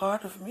know,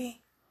 part of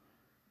me.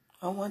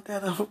 I want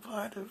that other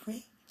part of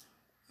me.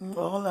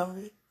 All of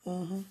it.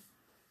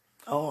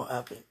 All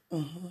of it.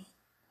 I'm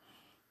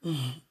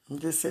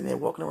just sitting there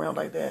walking around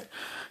like that.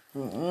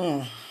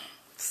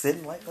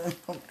 Sitting like that.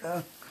 Oh,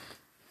 God.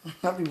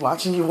 I'll be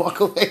watching you walk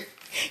away.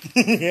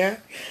 Yeah.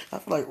 I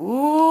feel like,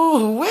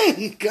 ooh,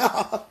 wait,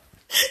 God.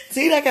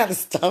 See, that kind of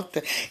stuff.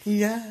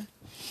 Yeah.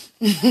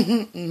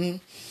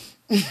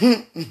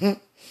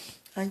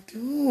 I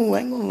do. I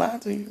ain't gonna lie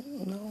to you.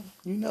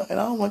 You know, and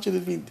I don't want you to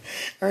be.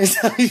 Every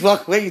time you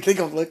walk away, you think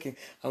I'm looking.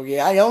 Oh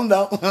yeah, I am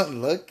though.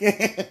 I'm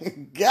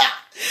looking. God.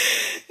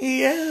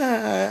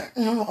 Yeah,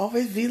 I'm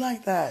always be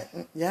like that.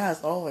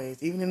 Yes,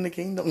 always. Even in the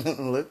kingdom,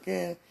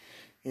 looking.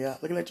 Yeah,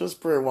 looking at your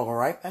spirit walking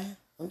right back.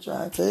 I'm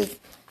trying to.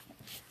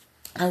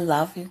 I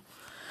love you.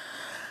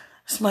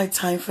 It's my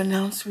time for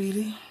now,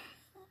 sweetie.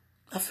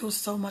 I feel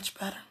so much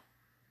better.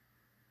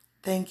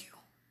 Thank you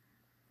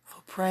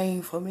for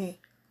praying for me.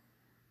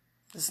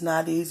 It's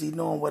not easy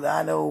knowing what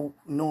I know,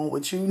 knowing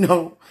what you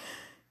know.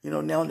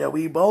 Now that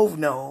we both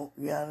know,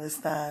 you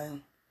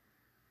understand?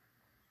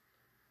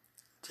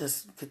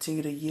 Just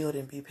continue to yield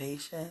and be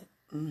patient.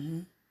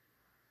 I'm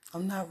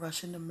not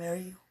rushing to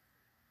marry you.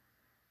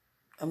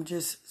 I'm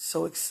just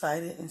so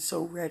excited and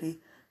so ready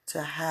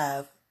to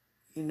have,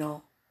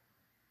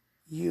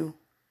 you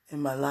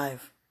in my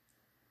life.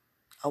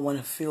 I want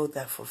to feel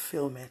that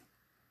fulfillment.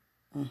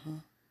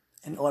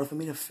 In order for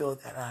me to feel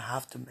that, I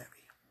have to marry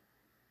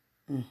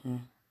you.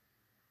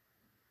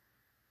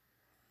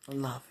 I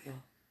love you.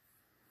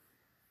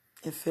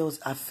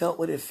 I felt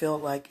what it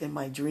felt like in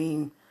my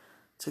dream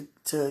to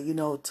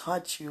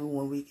touch you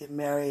when we get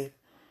married,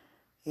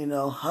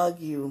 hug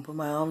you and put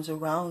my arms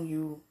around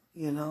you,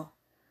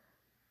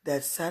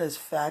 that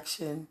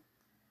satisfaction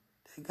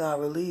that God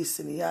released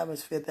in the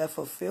atmosphere, that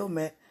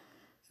fulfillment,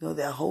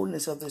 that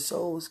wholeness of the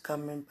souls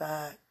coming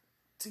back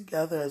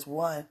together as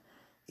one,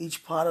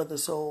 each part of the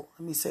soul.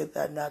 Let me say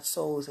that, not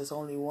souls, there's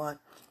only one.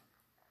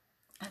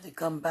 And to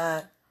come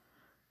back,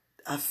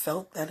 I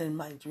felt that in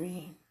my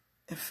dream.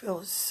 It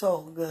feels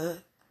so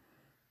good.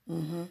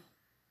 It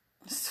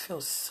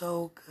feels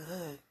so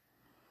good.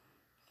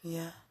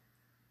 Yeah.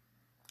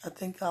 I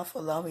thank God for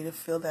allowing me to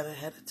feel that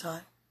ahead of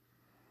time.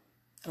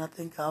 And I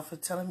thank God for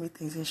telling me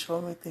things and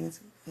showing me things,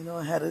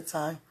 ahead of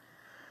time.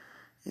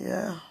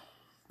 Yeah.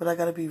 But I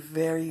got to be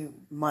very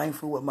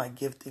mindful with my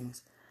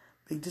giftings.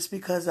 Just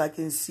because I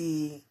can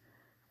see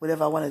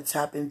whatever I want to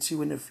tap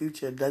into in the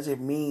future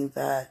doesn't mean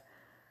that,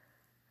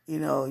 you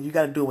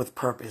got to do it with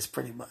purpose,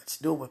 pretty much.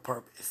 Do it with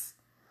purpose.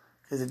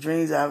 Because the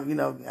dreams I've been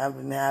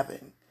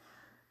having,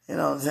 you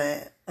know what I'm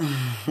saying?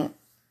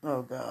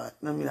 Oh, God.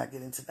 Let me not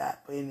get into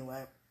that. But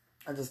anyway,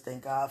 I just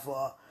thank God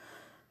for,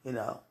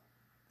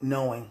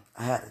 knowing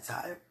ahead of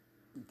time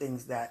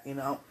things that,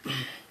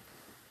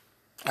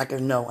 I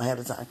can know ahead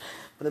of time.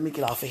 But let me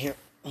get off of here.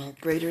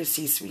 Greater is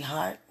He,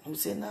 sweetheart. Who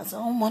said, I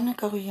don't want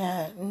to go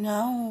yet.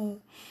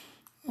 No.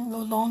 A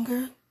little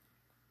longer.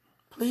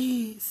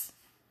 Please.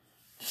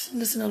 Just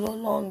listen a little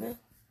longer.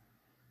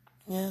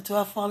 Yeah, until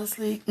I fall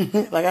asleep.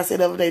 Like I said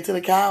the other day, till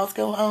the cows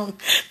come home.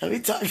 Let me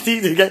talk to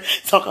you.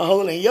 Talk a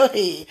hole in your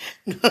head.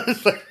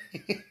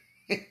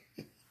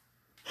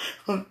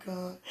 Oh,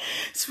 God.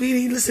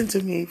 Sweetie, listen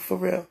to me, for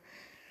real.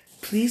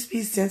 Please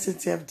be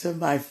sensitive to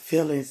my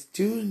feelings.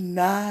 Do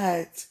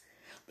not.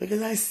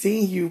 Because I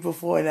seen you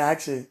before in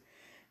action.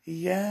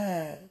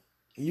 Yeah.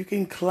 You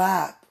can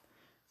clap.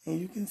 And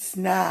you can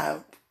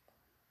snap.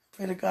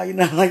 Pray to God you're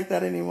not like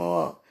that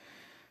anymore.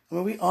 I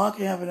mean, we all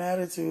can have an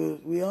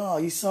attitude. We all.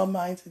 You saw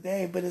mine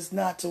today, but it's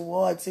not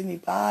towards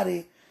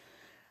anybody.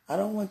 I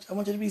want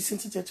you to be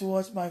sensitive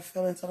towards my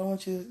feelings. I don't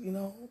want you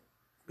to,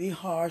 be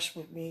harsh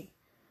with me.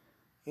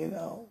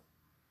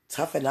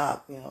 Toughen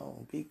up,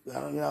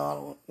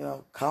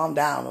 calm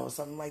down or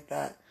something like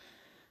that.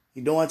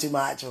 You're doing too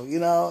much or,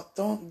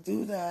 don't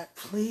do that.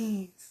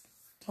 Please.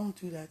 Don't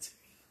do that to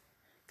me.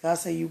 God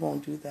say you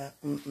won't do that.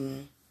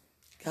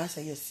 God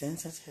say you're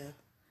sensitive.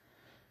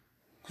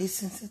 He's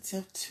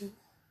sensitive too.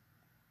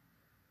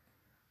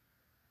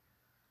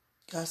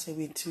 God say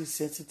we're two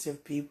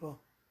sensitive people.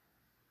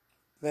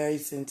 Very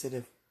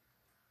sensitive.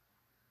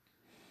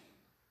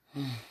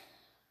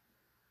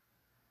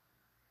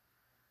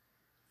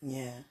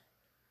 Yeah.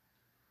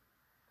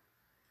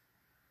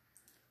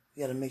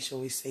 We got to make sure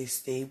we stay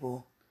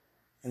stable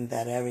in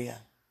that area.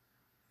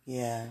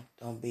 Yeah.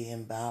 Don't be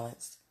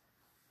imbalanced.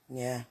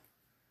 Yeah.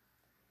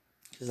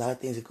 There's a lot of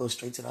things that go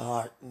straight to the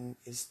heart, and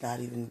it's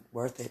not even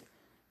worth it.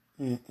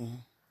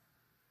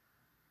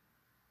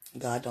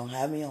 God don't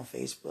have me on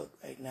Facebook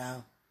right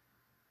now.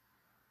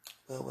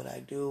 But what I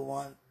do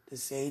want to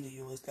say to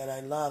you is that I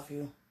love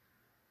you.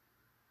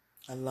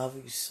 I love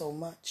you so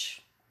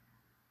much.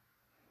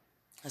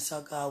 That's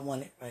how God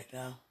wants it right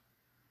now.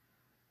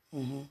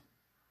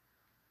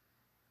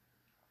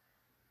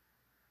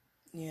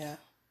 Yeah.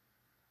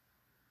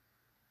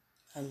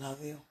 I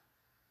love you.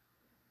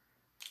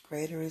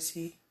 Greater is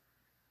He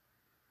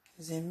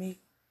is in me.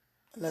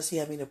 Unless He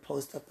had me to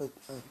post up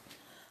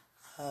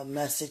a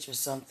message or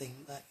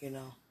something. But,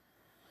 I'm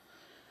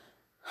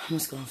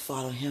just going to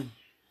follow Him.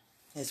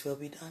 His will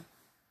be done.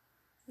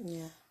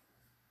 Yeah.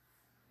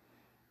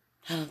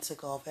 I done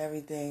took off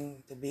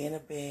everything to be in the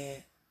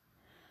bed.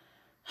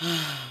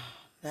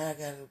 Now I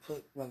got to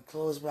put my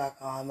clothes back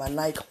on, my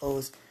night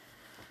clothes,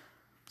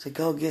 to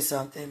go get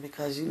something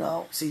because,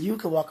 see, you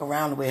can walk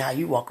around the way how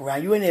you walk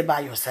around. You in there by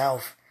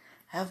yourself.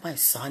 I have my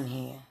son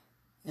here.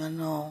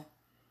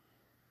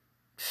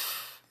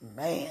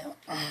 Man,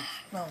 I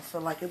don't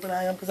feel like it, but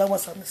I am because I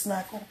want something to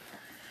snack on.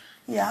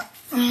 Yeah.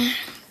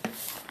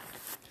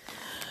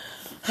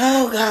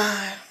 Oh,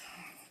 God.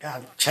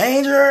 Gotta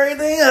change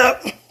everything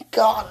up.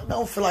 God, I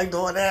don't feel like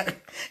doing that.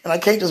 And I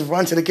can't just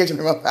run to the kitchen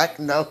and run back.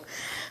 No,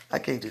 I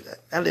can't do that.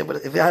 I live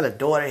with, if I had a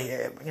daughter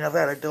here, you know, if I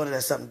had a daughter,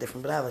 that's something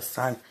different. But I have a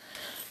son,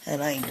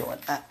 and I ain't doing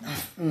that.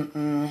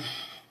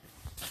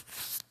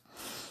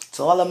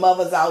 So all the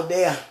mothers out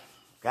there,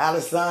 got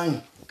a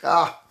son.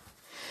 God,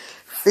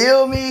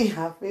 feel me?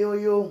 I feel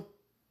you.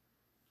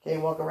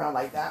 Can't walk around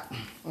like that.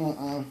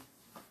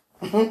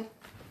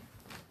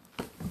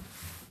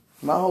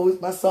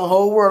 My son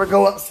whole world will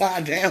go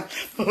upside down.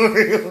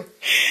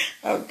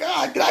 Oh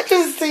God, did I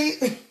just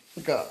see?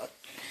 God.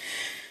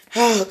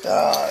 Oh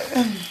God.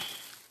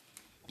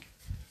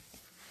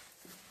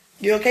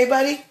 You okay,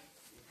 buddy?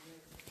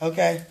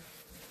 Okay.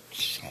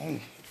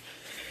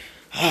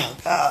 Oh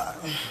God.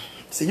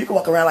 See, you can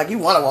walk around like you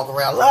want to walk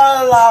around.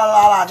 La la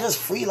la la, just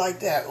free like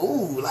that.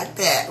 Ooh, like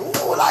that.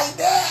 Ooh, like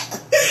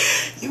that.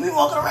 You be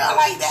walking around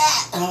like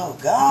that. Oh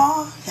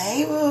God.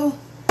 Hey, boo.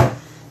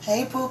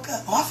 Hey,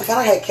 Puka. Oh, I forgot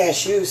I had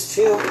cashews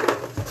too.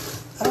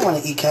 I don't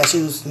want to eat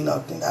cashews, you know. I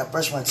think I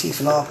brush my teeth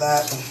and all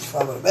that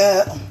before I go to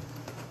bed.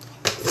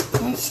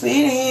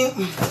 Sweetie.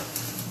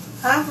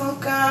 Hi,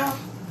 Puka.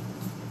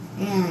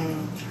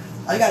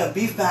 I got a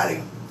beef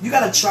patty. You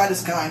gotta try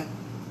this kind.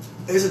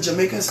 It's a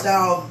Jamaican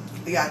style.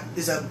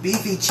 It's a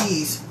beefy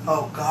cheese.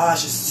 Oh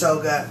gosh, it's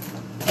so good.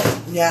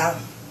 Yeah.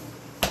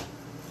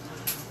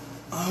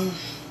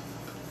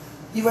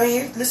 You right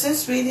here? Listen,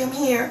 sweetie, I'm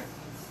here.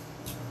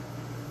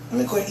 Let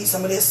me go and eat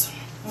some of this.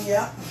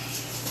 Yeah.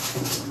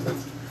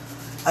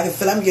 I can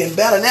feel I'm getting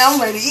better now.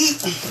 I'm ready to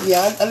eat.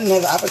 Yeah, I didn't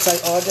have an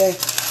appetite all day.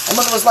 My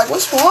mother was like,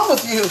 "What's wrong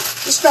with you?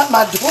 It's not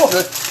my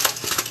daughter."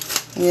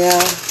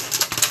 Yeah.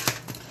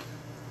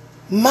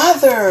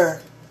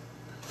 Mother.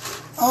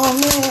 Oh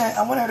man,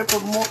 I want her to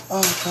put more.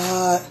 Oh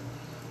God.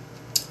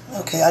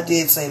 Okay, I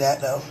did say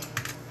that though.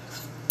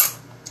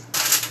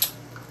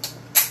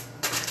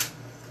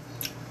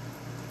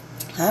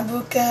 Hi,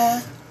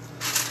 Buka.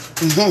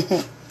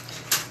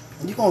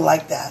 You gonna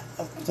like that.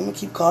 I'm gonna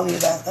keep calling you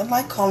that. I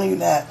like calling you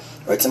that.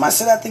 Every time I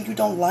say that, I think you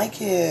don't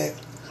like it.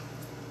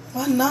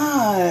 Why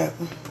not?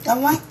 I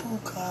like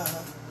Buka.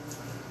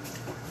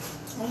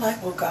 I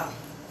like Buka.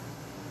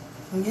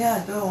 Yeah,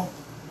 I do.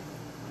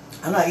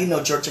 I'm not eating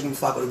no jerk chicken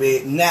before I go to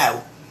bed.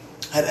 No.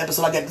 I had an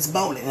episode like that this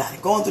morning. I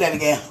ain't going through that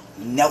again.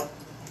 Nope.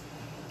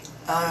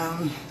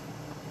 I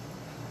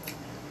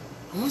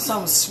want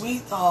something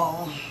sweet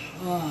though.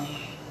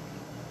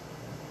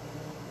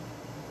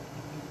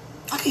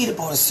 I could eat a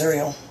bowl of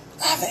cereal.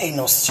 I haven't ate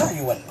no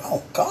cereal in,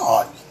 oh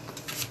God.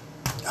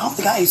 I don't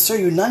think I ate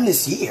cereal none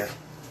this year.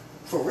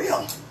 For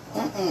real.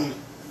 Nope,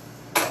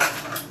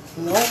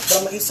 but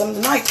I'm gonna eat some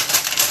tonight.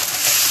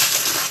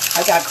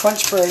 I got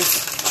Crunch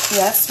Berries.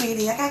 Yeah,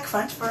 sweetie, I got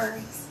Crunch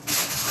Berries.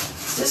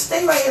 Just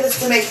stay right here,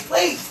 let's make a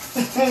plate.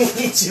 I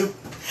need you.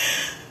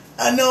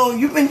 I know,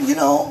 you've been, you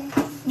know,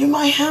 you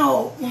might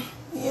help.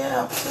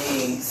 Yeah,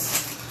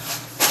 please.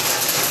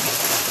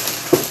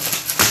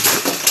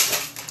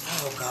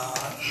 Oh,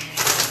 God.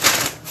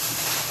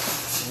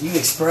 You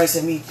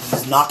expressing me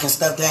just knocking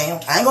stuff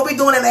down. I ain't gonna be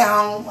doing it at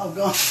home. I'm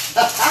going.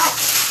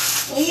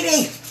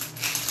 Eating.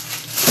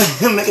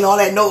 Making all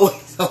that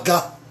noise. Oh,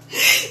 God.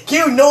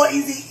 You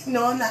noisy.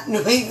 No, I'm not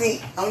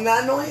noisy. I'm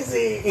not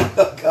noisy.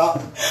 Oh,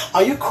 God.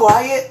 Are you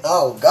quiet?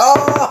 Oh,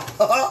 God.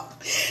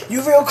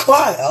 You real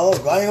quiet. Oh,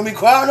 God. I ain't gonna be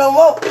quiet no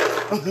more.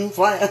 I'm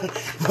fine.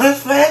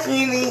 What's fast,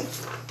 Mimi?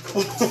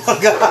 Oh,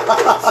 God.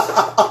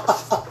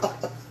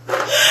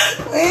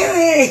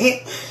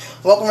 Really?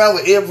 Walking around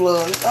with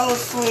earplugs. Oh,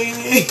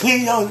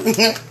 sweetie. No,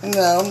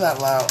 I'm not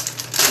loud.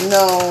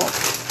 No.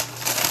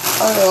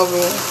 I love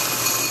it.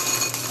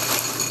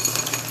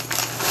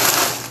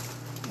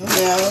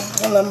 Yeah,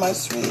 I love my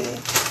sweetie.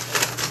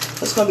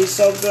 It's going to be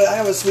so good. I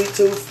have a sweet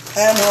tooth.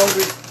 I am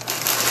hungry.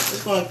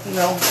 It's going to, you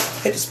know,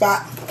 hit the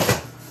spot.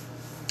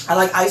 I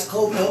like ice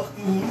cold milk.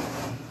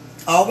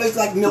 I always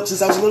like milk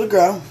since I was a little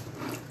girl.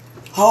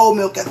 Whole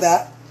milk at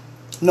that.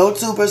 No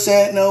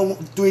 2%, no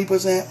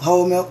 3%.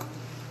 Whole milk.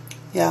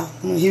 Yeah,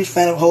 I'm a huge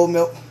fan of whole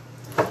milk.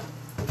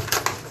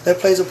 That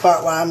plays a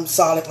part why I'm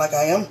solid like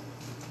I am.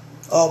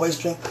 Always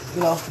drink,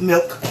 you know,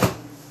 milk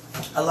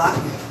a lot.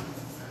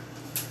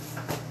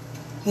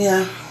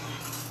 Yeah.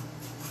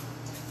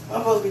 What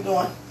am I supposed to be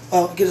doing?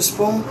 Oh, get a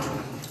spoon.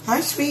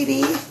 Hi,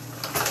 sweetie.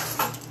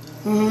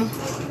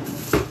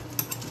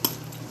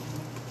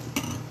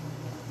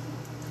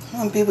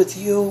 I'll be with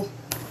you.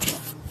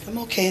 I'm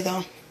okay,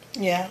 though.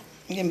 Yeah,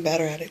 I'm getting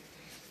better at it.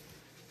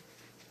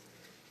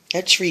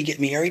 That tree gets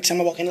me every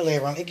time I walk in the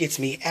living room. It gets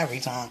me every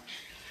time.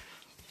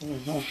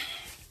 I'm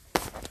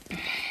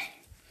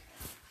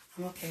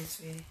okay,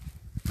 sweetie.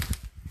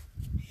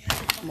 Yeah,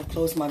 I'm going to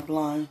close my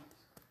blind.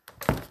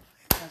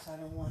 Because I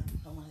don't want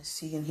to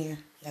see in here.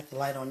 Got the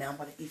light on now. I'm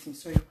about to eat some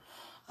cereal.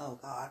 Oh,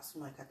 God.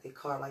 Somebody got their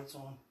car lights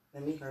on.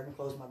 Let me hurry and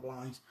close my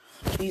blinds.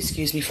 Please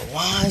excuse me for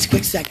one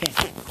quick second.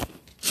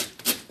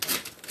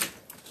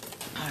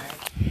 All right.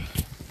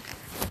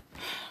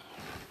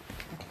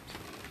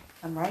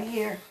 I'm right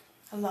here.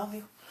 I love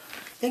you.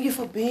 Thank you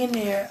for being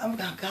there.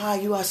 Oh,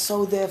 God, you are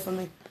so there for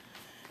me.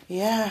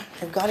 Yeah,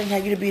 if God didn't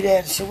have you to be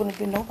there, she wouldn't have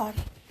been nobody.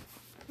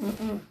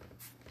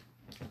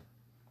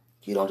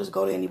 You don't just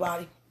go to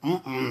anybody.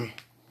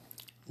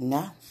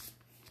 Nah.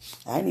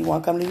 I didn't even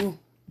want to come to you.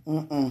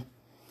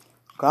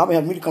 God been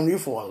having me to come to you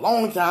for a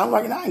long time. I'm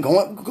like, I ain't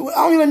going. I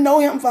don't even know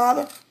him,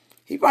 Father.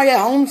 He probably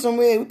at home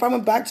somewhere. We probably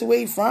went back to where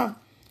he's from.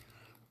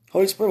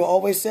 Holy Spirit will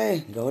always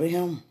say, go to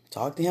him.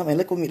 Talk to him. And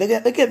look at me.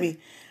 Look at me.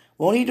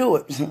 Won't he do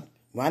it?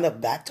 Wind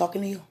up back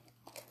talking to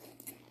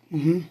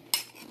you.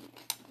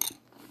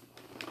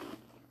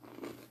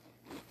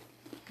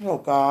 Oh,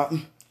 God.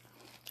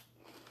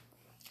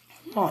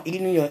 Oh,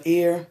 eating in your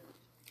ear.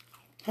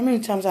 How many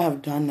times I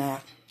have done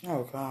that?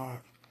 Oh, God.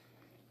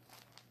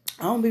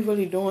 I don't be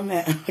really doing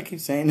that. I keep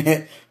saying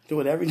that.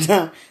 Do it every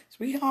time.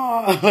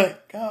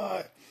 Sweetheart.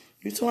 God.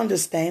 You're so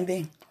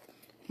understanding.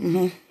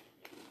 What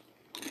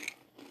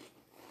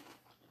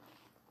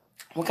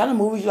kind of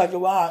movies you like to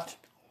watch?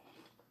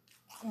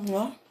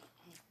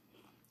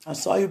 I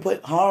saw you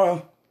put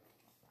horror.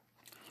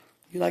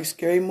 You like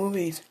scary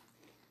movies.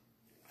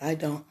 I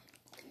don't.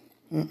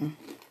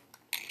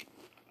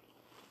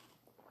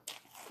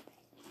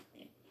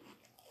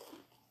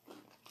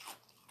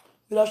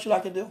 What else you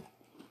like to do?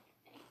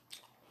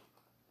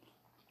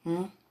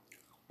 I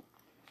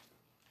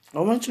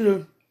want you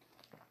to...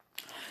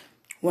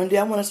 One day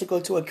I want us to go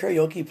to a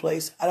karaoke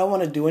place. I don't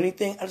want to do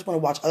anything. I just want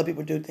to watch other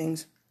people do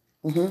things.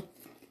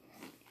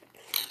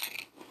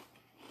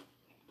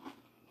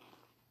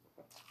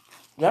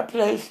 That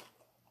place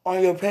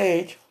on your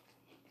page,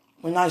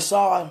 when I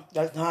saw it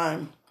that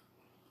time,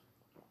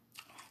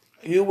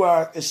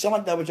 it sounded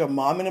like that was your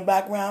mom in the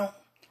background.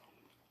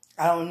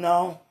 I don't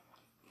know.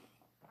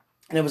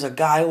 And there was a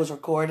guy who was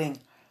recording.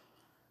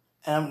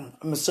 And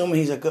I'm assuming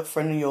he's a good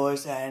friend of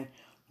yours. And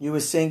you were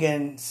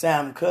singing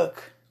Sam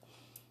Cooke.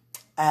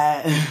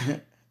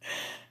 And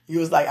you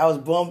was like, I was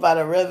born by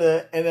the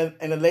river.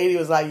 And the lady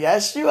was like,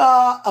 yes, you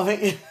are. I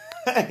mean,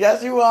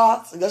 yes, you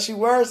are. Yes, you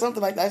were.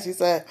 Something like that, she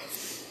said.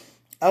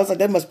 I was like,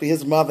 that must be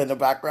his mother in the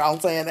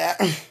background saying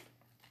that.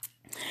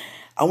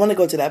 I want to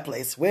go to that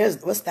place.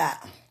 What's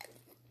that?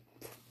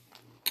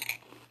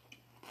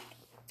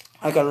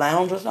 Like a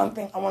lounge or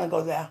something? I want to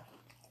go there.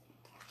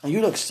 And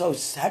you look so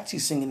sexy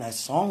singing that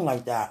song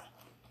like that.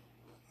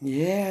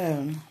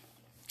 Yeah.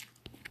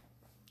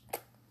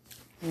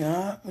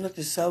 Yeah, you look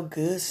so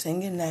good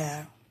singing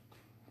that.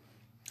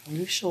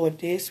 You sure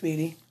did,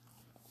 sweetie.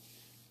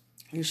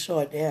 You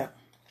sure did.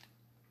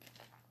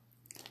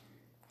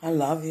 I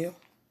love you.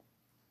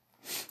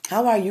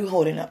 How are you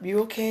holding up? You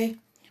okay?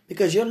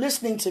 Because you're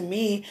listening to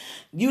me.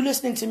 You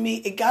listening to me,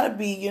 it got to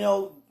be,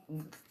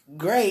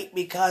 great.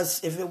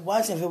 Because if it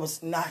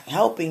was not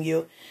helping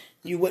you,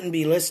 you wouldn't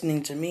be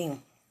listening to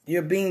me.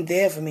 You're being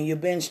there for me. You're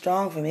being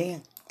strong for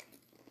me.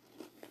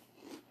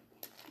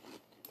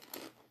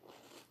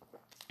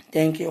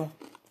 Thank you.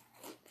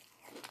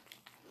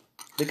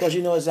 Because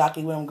you know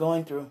exactly what I'm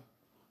going through.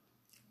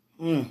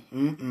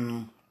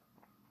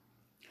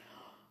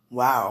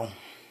 Wow.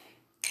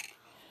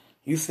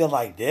 You feel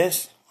like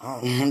this?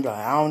 I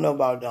don't know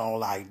about don't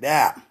like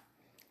that.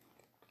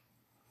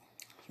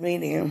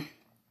 Sweetie,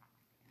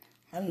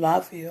 I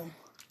love you.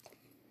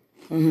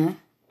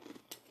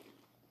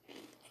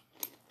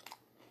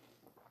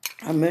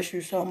 I miss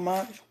you so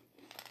much.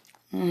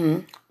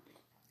 I'm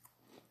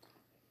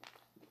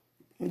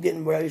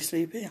getting very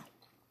sleepy.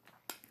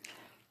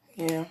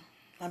 Yeah,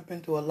 I've been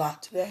through a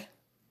lot today.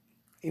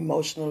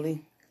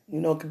 Emotionally.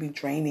 It could be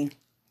draining.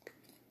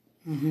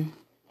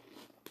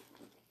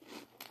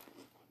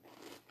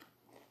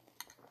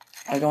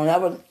 I don't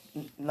ever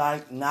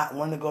not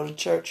want to go to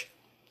church.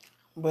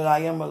 But I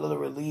am a little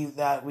relieved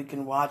that we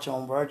can watch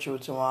on virtual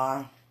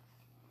tomorrow.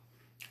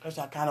 Because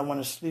I kind of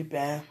want to sleep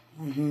in.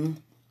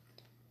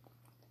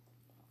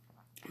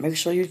 Make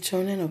sure you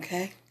tune in,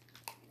 okay?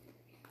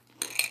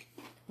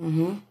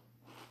 I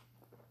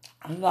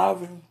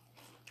love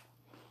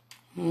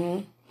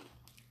you.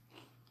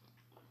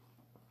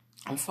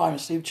 I'm falling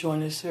asleep chewing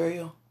this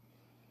cereal.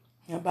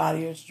 Your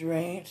body is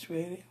drained,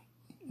 sweetie.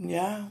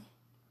 Yeah.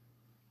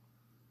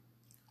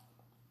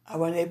 I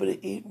wasn't able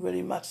to eat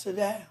really much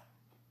today.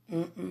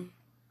 My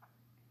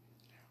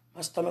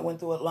stomach went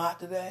through a lot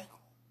today.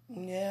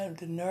 Yeah,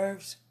 the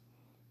nerves.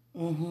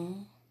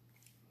 And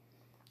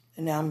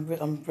now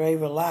I'm very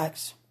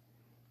relaxed.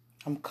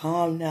 I'm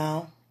calm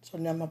now. So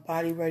now my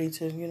body ready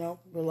to,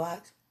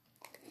 relax.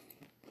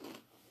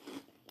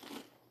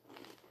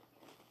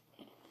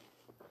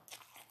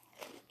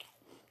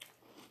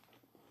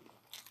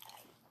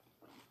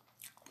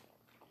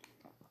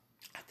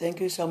 Thank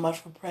you so much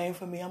for praying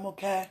for me. I'm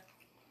okay.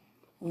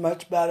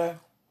 Much better.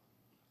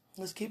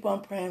 Let's keep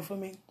on praying for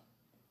me.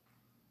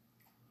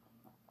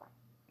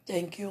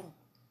 Thank you.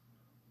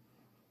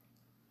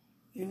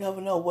 You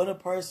never know what a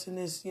person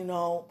is,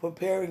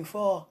 preparing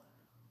for.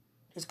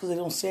 Just because they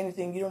don't say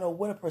anything, you don't know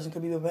what a person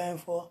could be preparing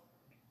for.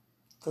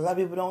 Because a lot of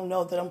people don't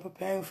know that I'm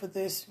preparing for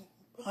this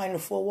behind the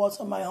four walls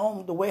of my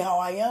home, the way how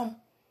I am.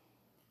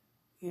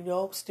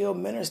 Still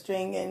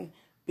ministering and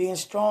being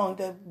strong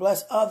to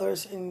bless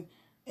others and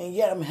And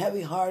yet I'm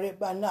heavy-hearted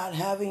by not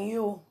having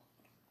you.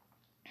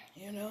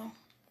 You know?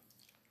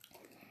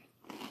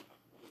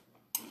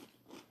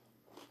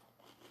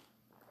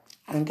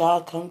 And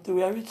God comes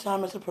through every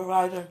time as a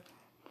provider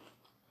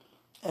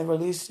and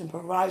releases and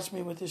provides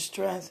me with His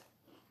strength.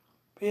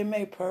 Being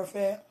made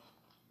perfect.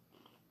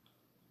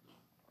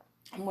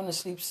 I'm going to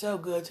sleep so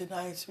good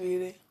tonight,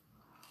 sweetie.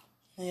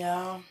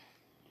 Yeah.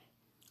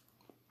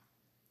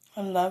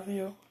 I love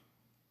you.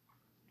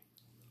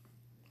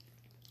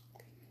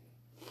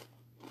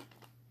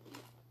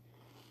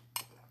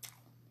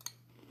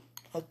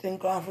 I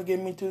thank God for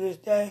getting me through this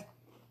day.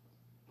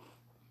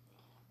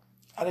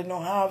 I didn't know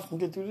how I was going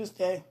to get through this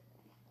day.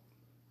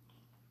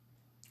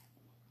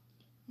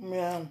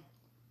 Yeah.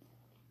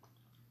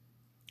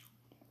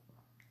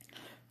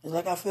 It's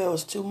like I feel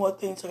it's 2 more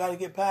things I got to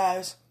get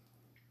past.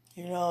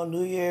 You know,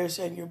 New Year's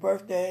and your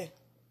birthday.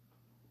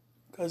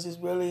 Because it's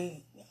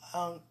really,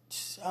 I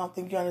don't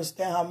think you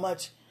understand how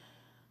much,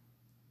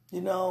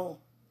 you know,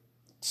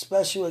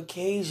 special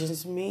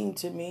occasions mean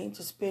to me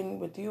to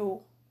spend with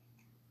you.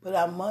 But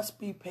I must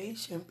be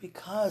patient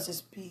because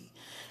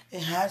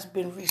it has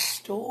been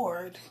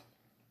restored.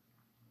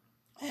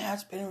 It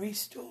has been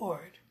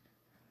restored,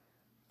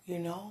 you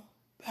know,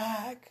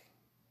 back.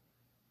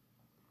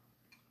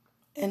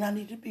 And I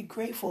need to be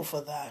grateful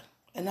for that.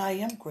 And I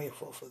am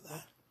grateful for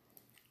that.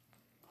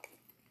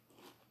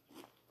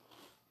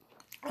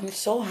 I'm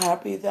so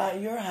happy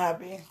that you're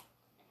happy.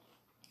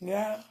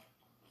 Yeah,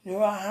 you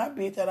are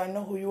happy that I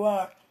know who you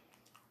are.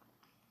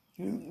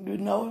 You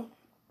know,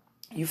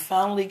 you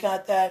finally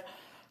got that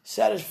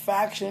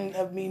satisfaction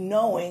of me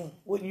knowing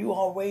what you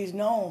always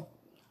know.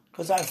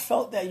 Because I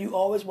felt that you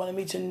always wanted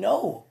me to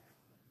know.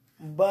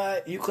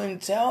 But you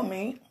couldn't tell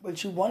me,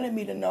 but you wanted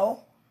me to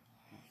know.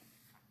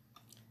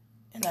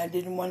 And I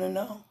didn't want to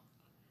know.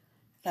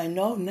 I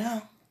know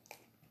now.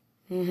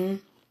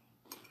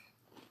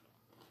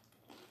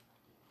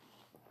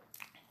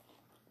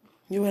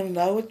 You in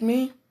love with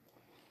me?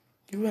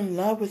 You in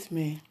love with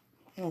me.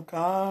 Oh,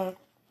 God.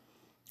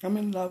 I'm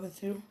in love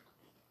with you.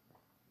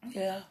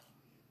 Yeah.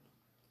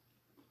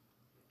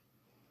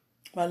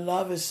 My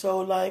love is so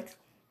like,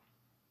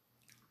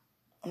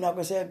 I'm not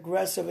going to say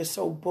aggressive. It's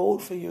so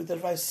bold for you that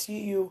if I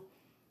see you,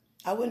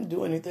 I wouldn't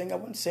do anything. I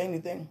wouldn't say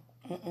anything.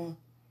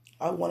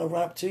 I want to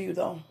run up to you,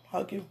 though.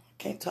 Hug you.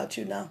 Can't touch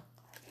you now.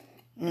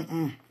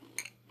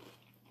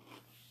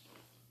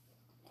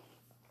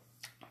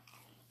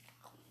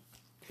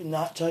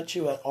 Cannot touch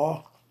you at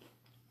all.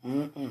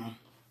 And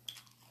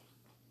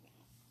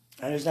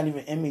it's not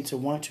even in me to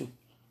want to.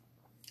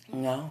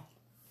 No.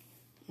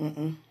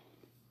 But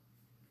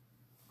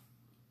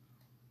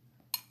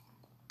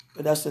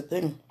that's the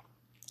thing.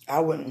 I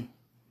wouldn't.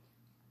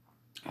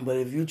 But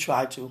if you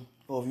try to,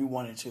 or if you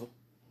wanted to,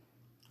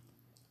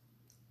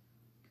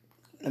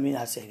 let me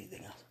not say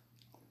anything else.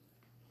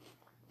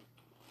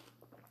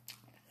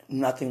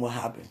 Nothing will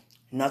happen.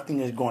 Nothing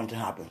is going to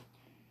happen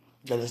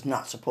that is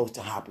not supposed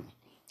to happen.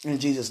 In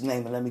Jesus'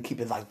 name, and let me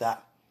keep it like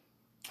that.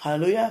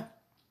 Hallelujah.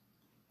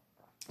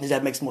 Because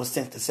that makes more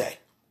sense to say.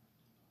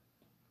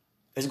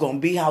 It's going to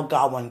be how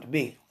God wanted it to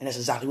be. And that's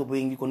exactly what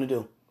we're going to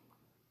do.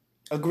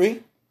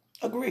 Agree?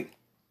 Agree.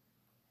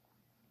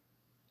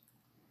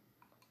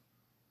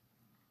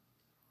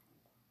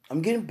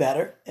 I'm getting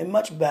better and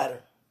much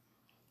better.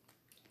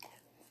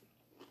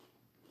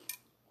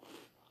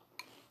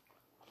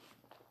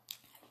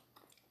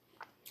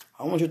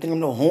 I don't want you to think I'm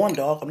no horn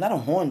dog. I'm not a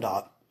horn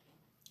dog.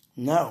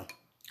 No.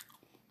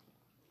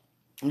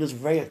 I'm just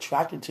very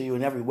attracted to you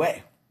in every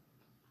way.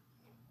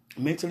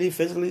 Mentally,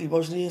 physically,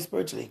 emotionally, and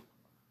spiritually.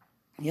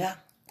 Yeah.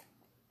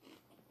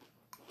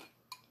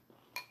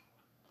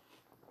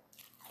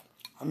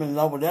 I'm in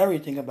love with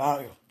everything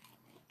about you.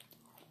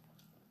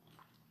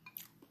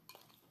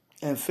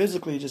 And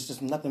physically,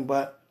 just nothing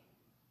but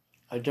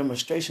a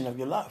demonstration of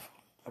your love.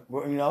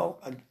 You know,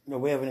 a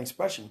way of an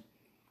expression.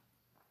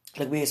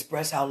 Like we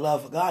express our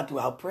love for God through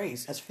our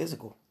praise. That's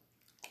physical.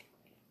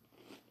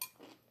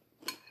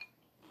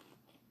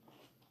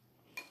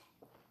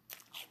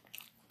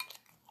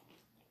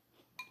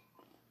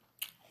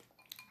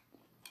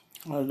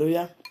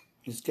 Hallelujah.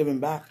 It's giving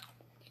back.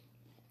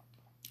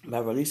 By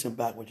releasing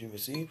back what you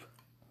receive.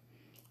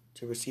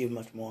 To receive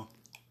much more.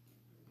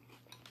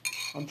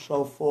 I'm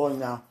so full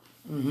now.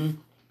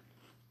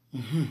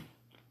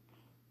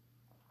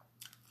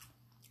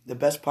 The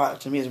best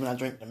part to me is when I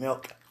drink the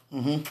milk.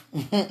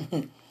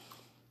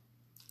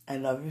 I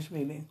love you,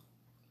 sweetie.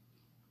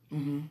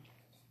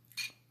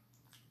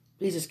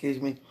 Please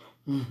excuse me.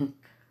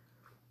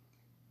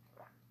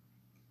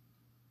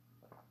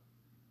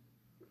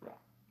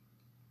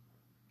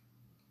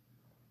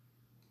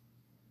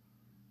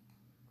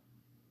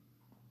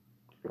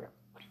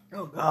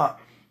 Oh, God.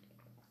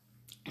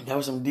 That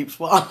was some deep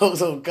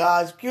swallows. Oh,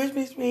 God. Excuse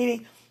me,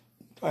 sweetie.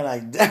 I'm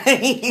like,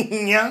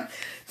 dang, young.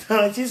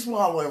 So she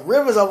swallowed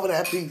rivers over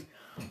that piece.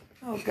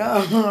 Oh,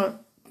 God.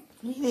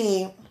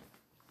 Sweetie.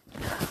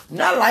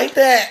 Not like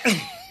that.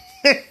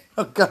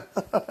 Oh,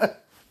 God.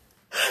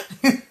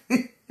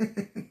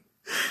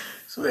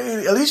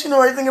 Sweetie, at least you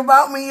know everything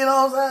about me, you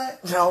know what I'm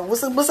saying? No,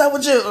 what's up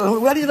with you?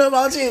 What do you know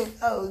about you?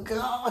 Oh,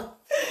 God.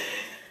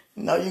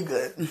 No, you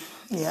good.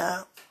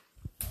 Yeah.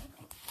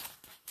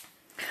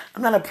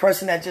 I'm not a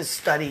person that just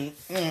study.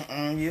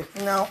 You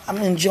know, I'm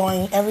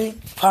enjoying every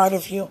part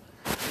of you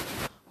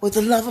with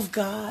the love of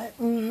God.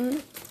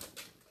 I'm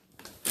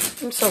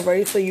so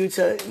ready for you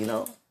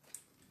to,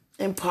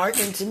 impart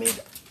into me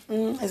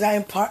as I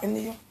impart into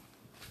you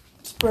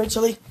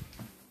spiritually.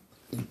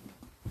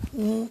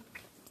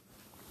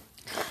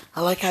 I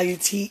like how you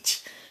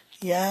teach.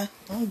 Yeah,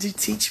 do you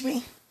teach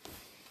me?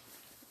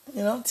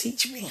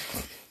 Teach me.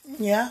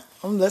 Yeah,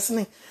 I'm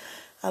listening.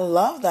 I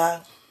love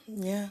that.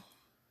 Yeah,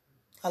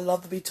 I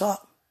love to be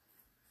taught.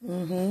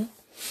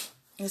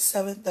 It's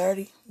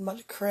 7:30. I'm about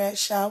to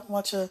crash out,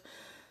 watch I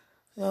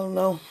don't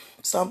know,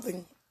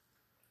 something.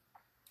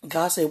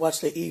 God say watch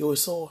the eagle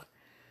soar.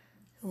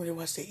 When you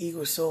watch the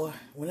eagle soar,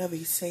 whenever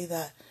he say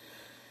that,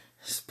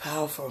 it's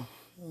powerful.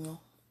 Something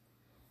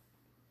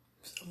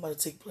about to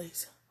take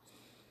place.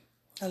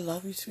 I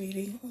love you,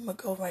 sweetie. I'm going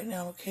to go right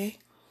now, okay?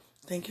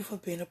 Thank you for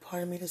being a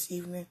part of me this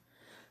evening.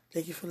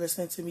 Thank you for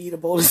listening to me eat a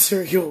bowl of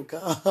cereal,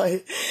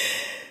 God.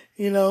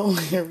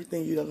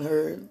 Everything you done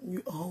heard,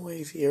 you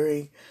always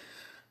hearing.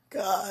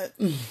 God.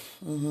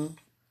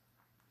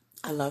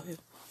 I love you.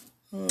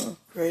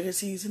 Greatest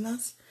He's in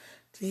us.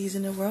 He's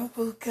in the world,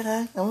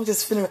 Buka. I'm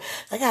just finna.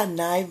 I got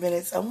 9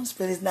 minutes. I'm gonna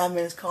spend these 9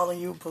 minutes calling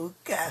you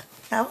Buka.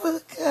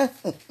 Buka.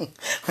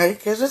 Merry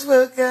Christmas,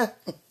 Buka.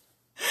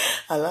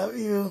 I love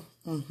you.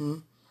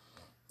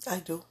 I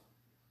do.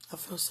 I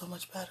feel so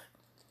much better.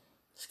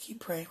 Just keep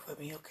praying for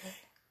me, okay?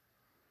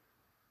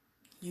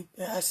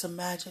 I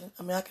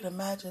can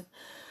imagine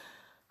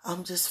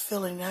I'm just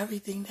feeling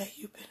everything that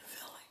you've been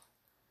feeling.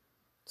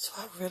 So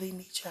I really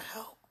need your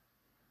help.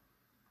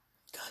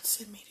 God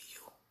sent me to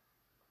you.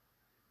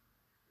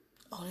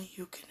 Only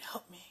you can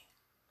help me.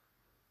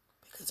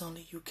 Because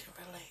only you can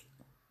relate.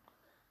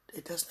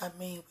 It does not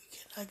mean we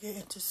cannot get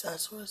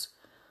intercessors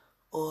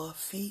or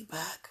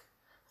feedback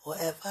or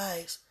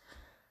advice.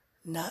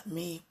 Not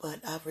me,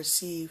 but I've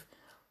received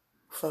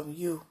from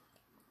you.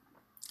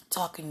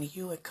 Talking to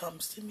you, it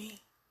comes to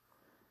me.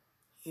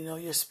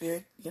 Your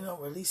spirit,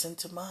 releasing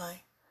to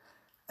mine.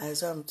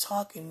 As I'm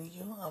talking to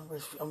you, I'm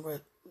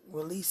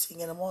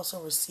releasing and I'm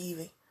also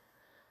receiving,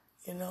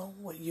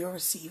 what you're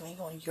receiving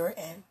on your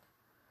end.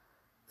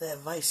 The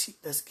advice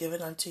that's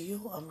given unto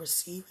you, I'm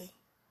receiving.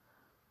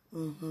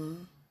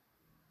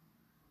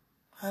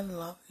 I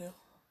love you.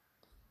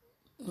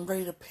 I'm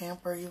ready to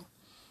pamper you.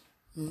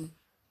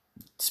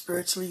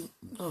 Spiritually,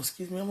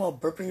 I'm all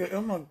burping it.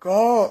 Oh my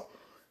God.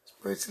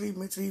 Spiritually,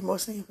 mentally,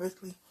 emotionally,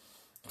 physically.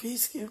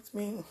 Please excuse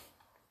me.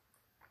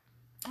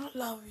 I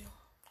love you.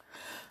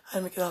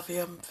 I'm going to get off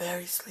here. I'm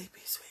very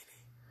sleepy,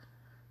 sweetie.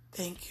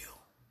 Thank you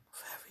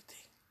for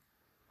everything.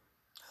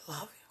 I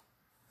love you.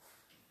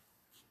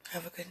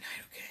 Have a good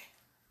night, okay?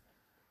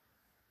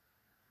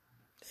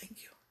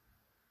 Thank you.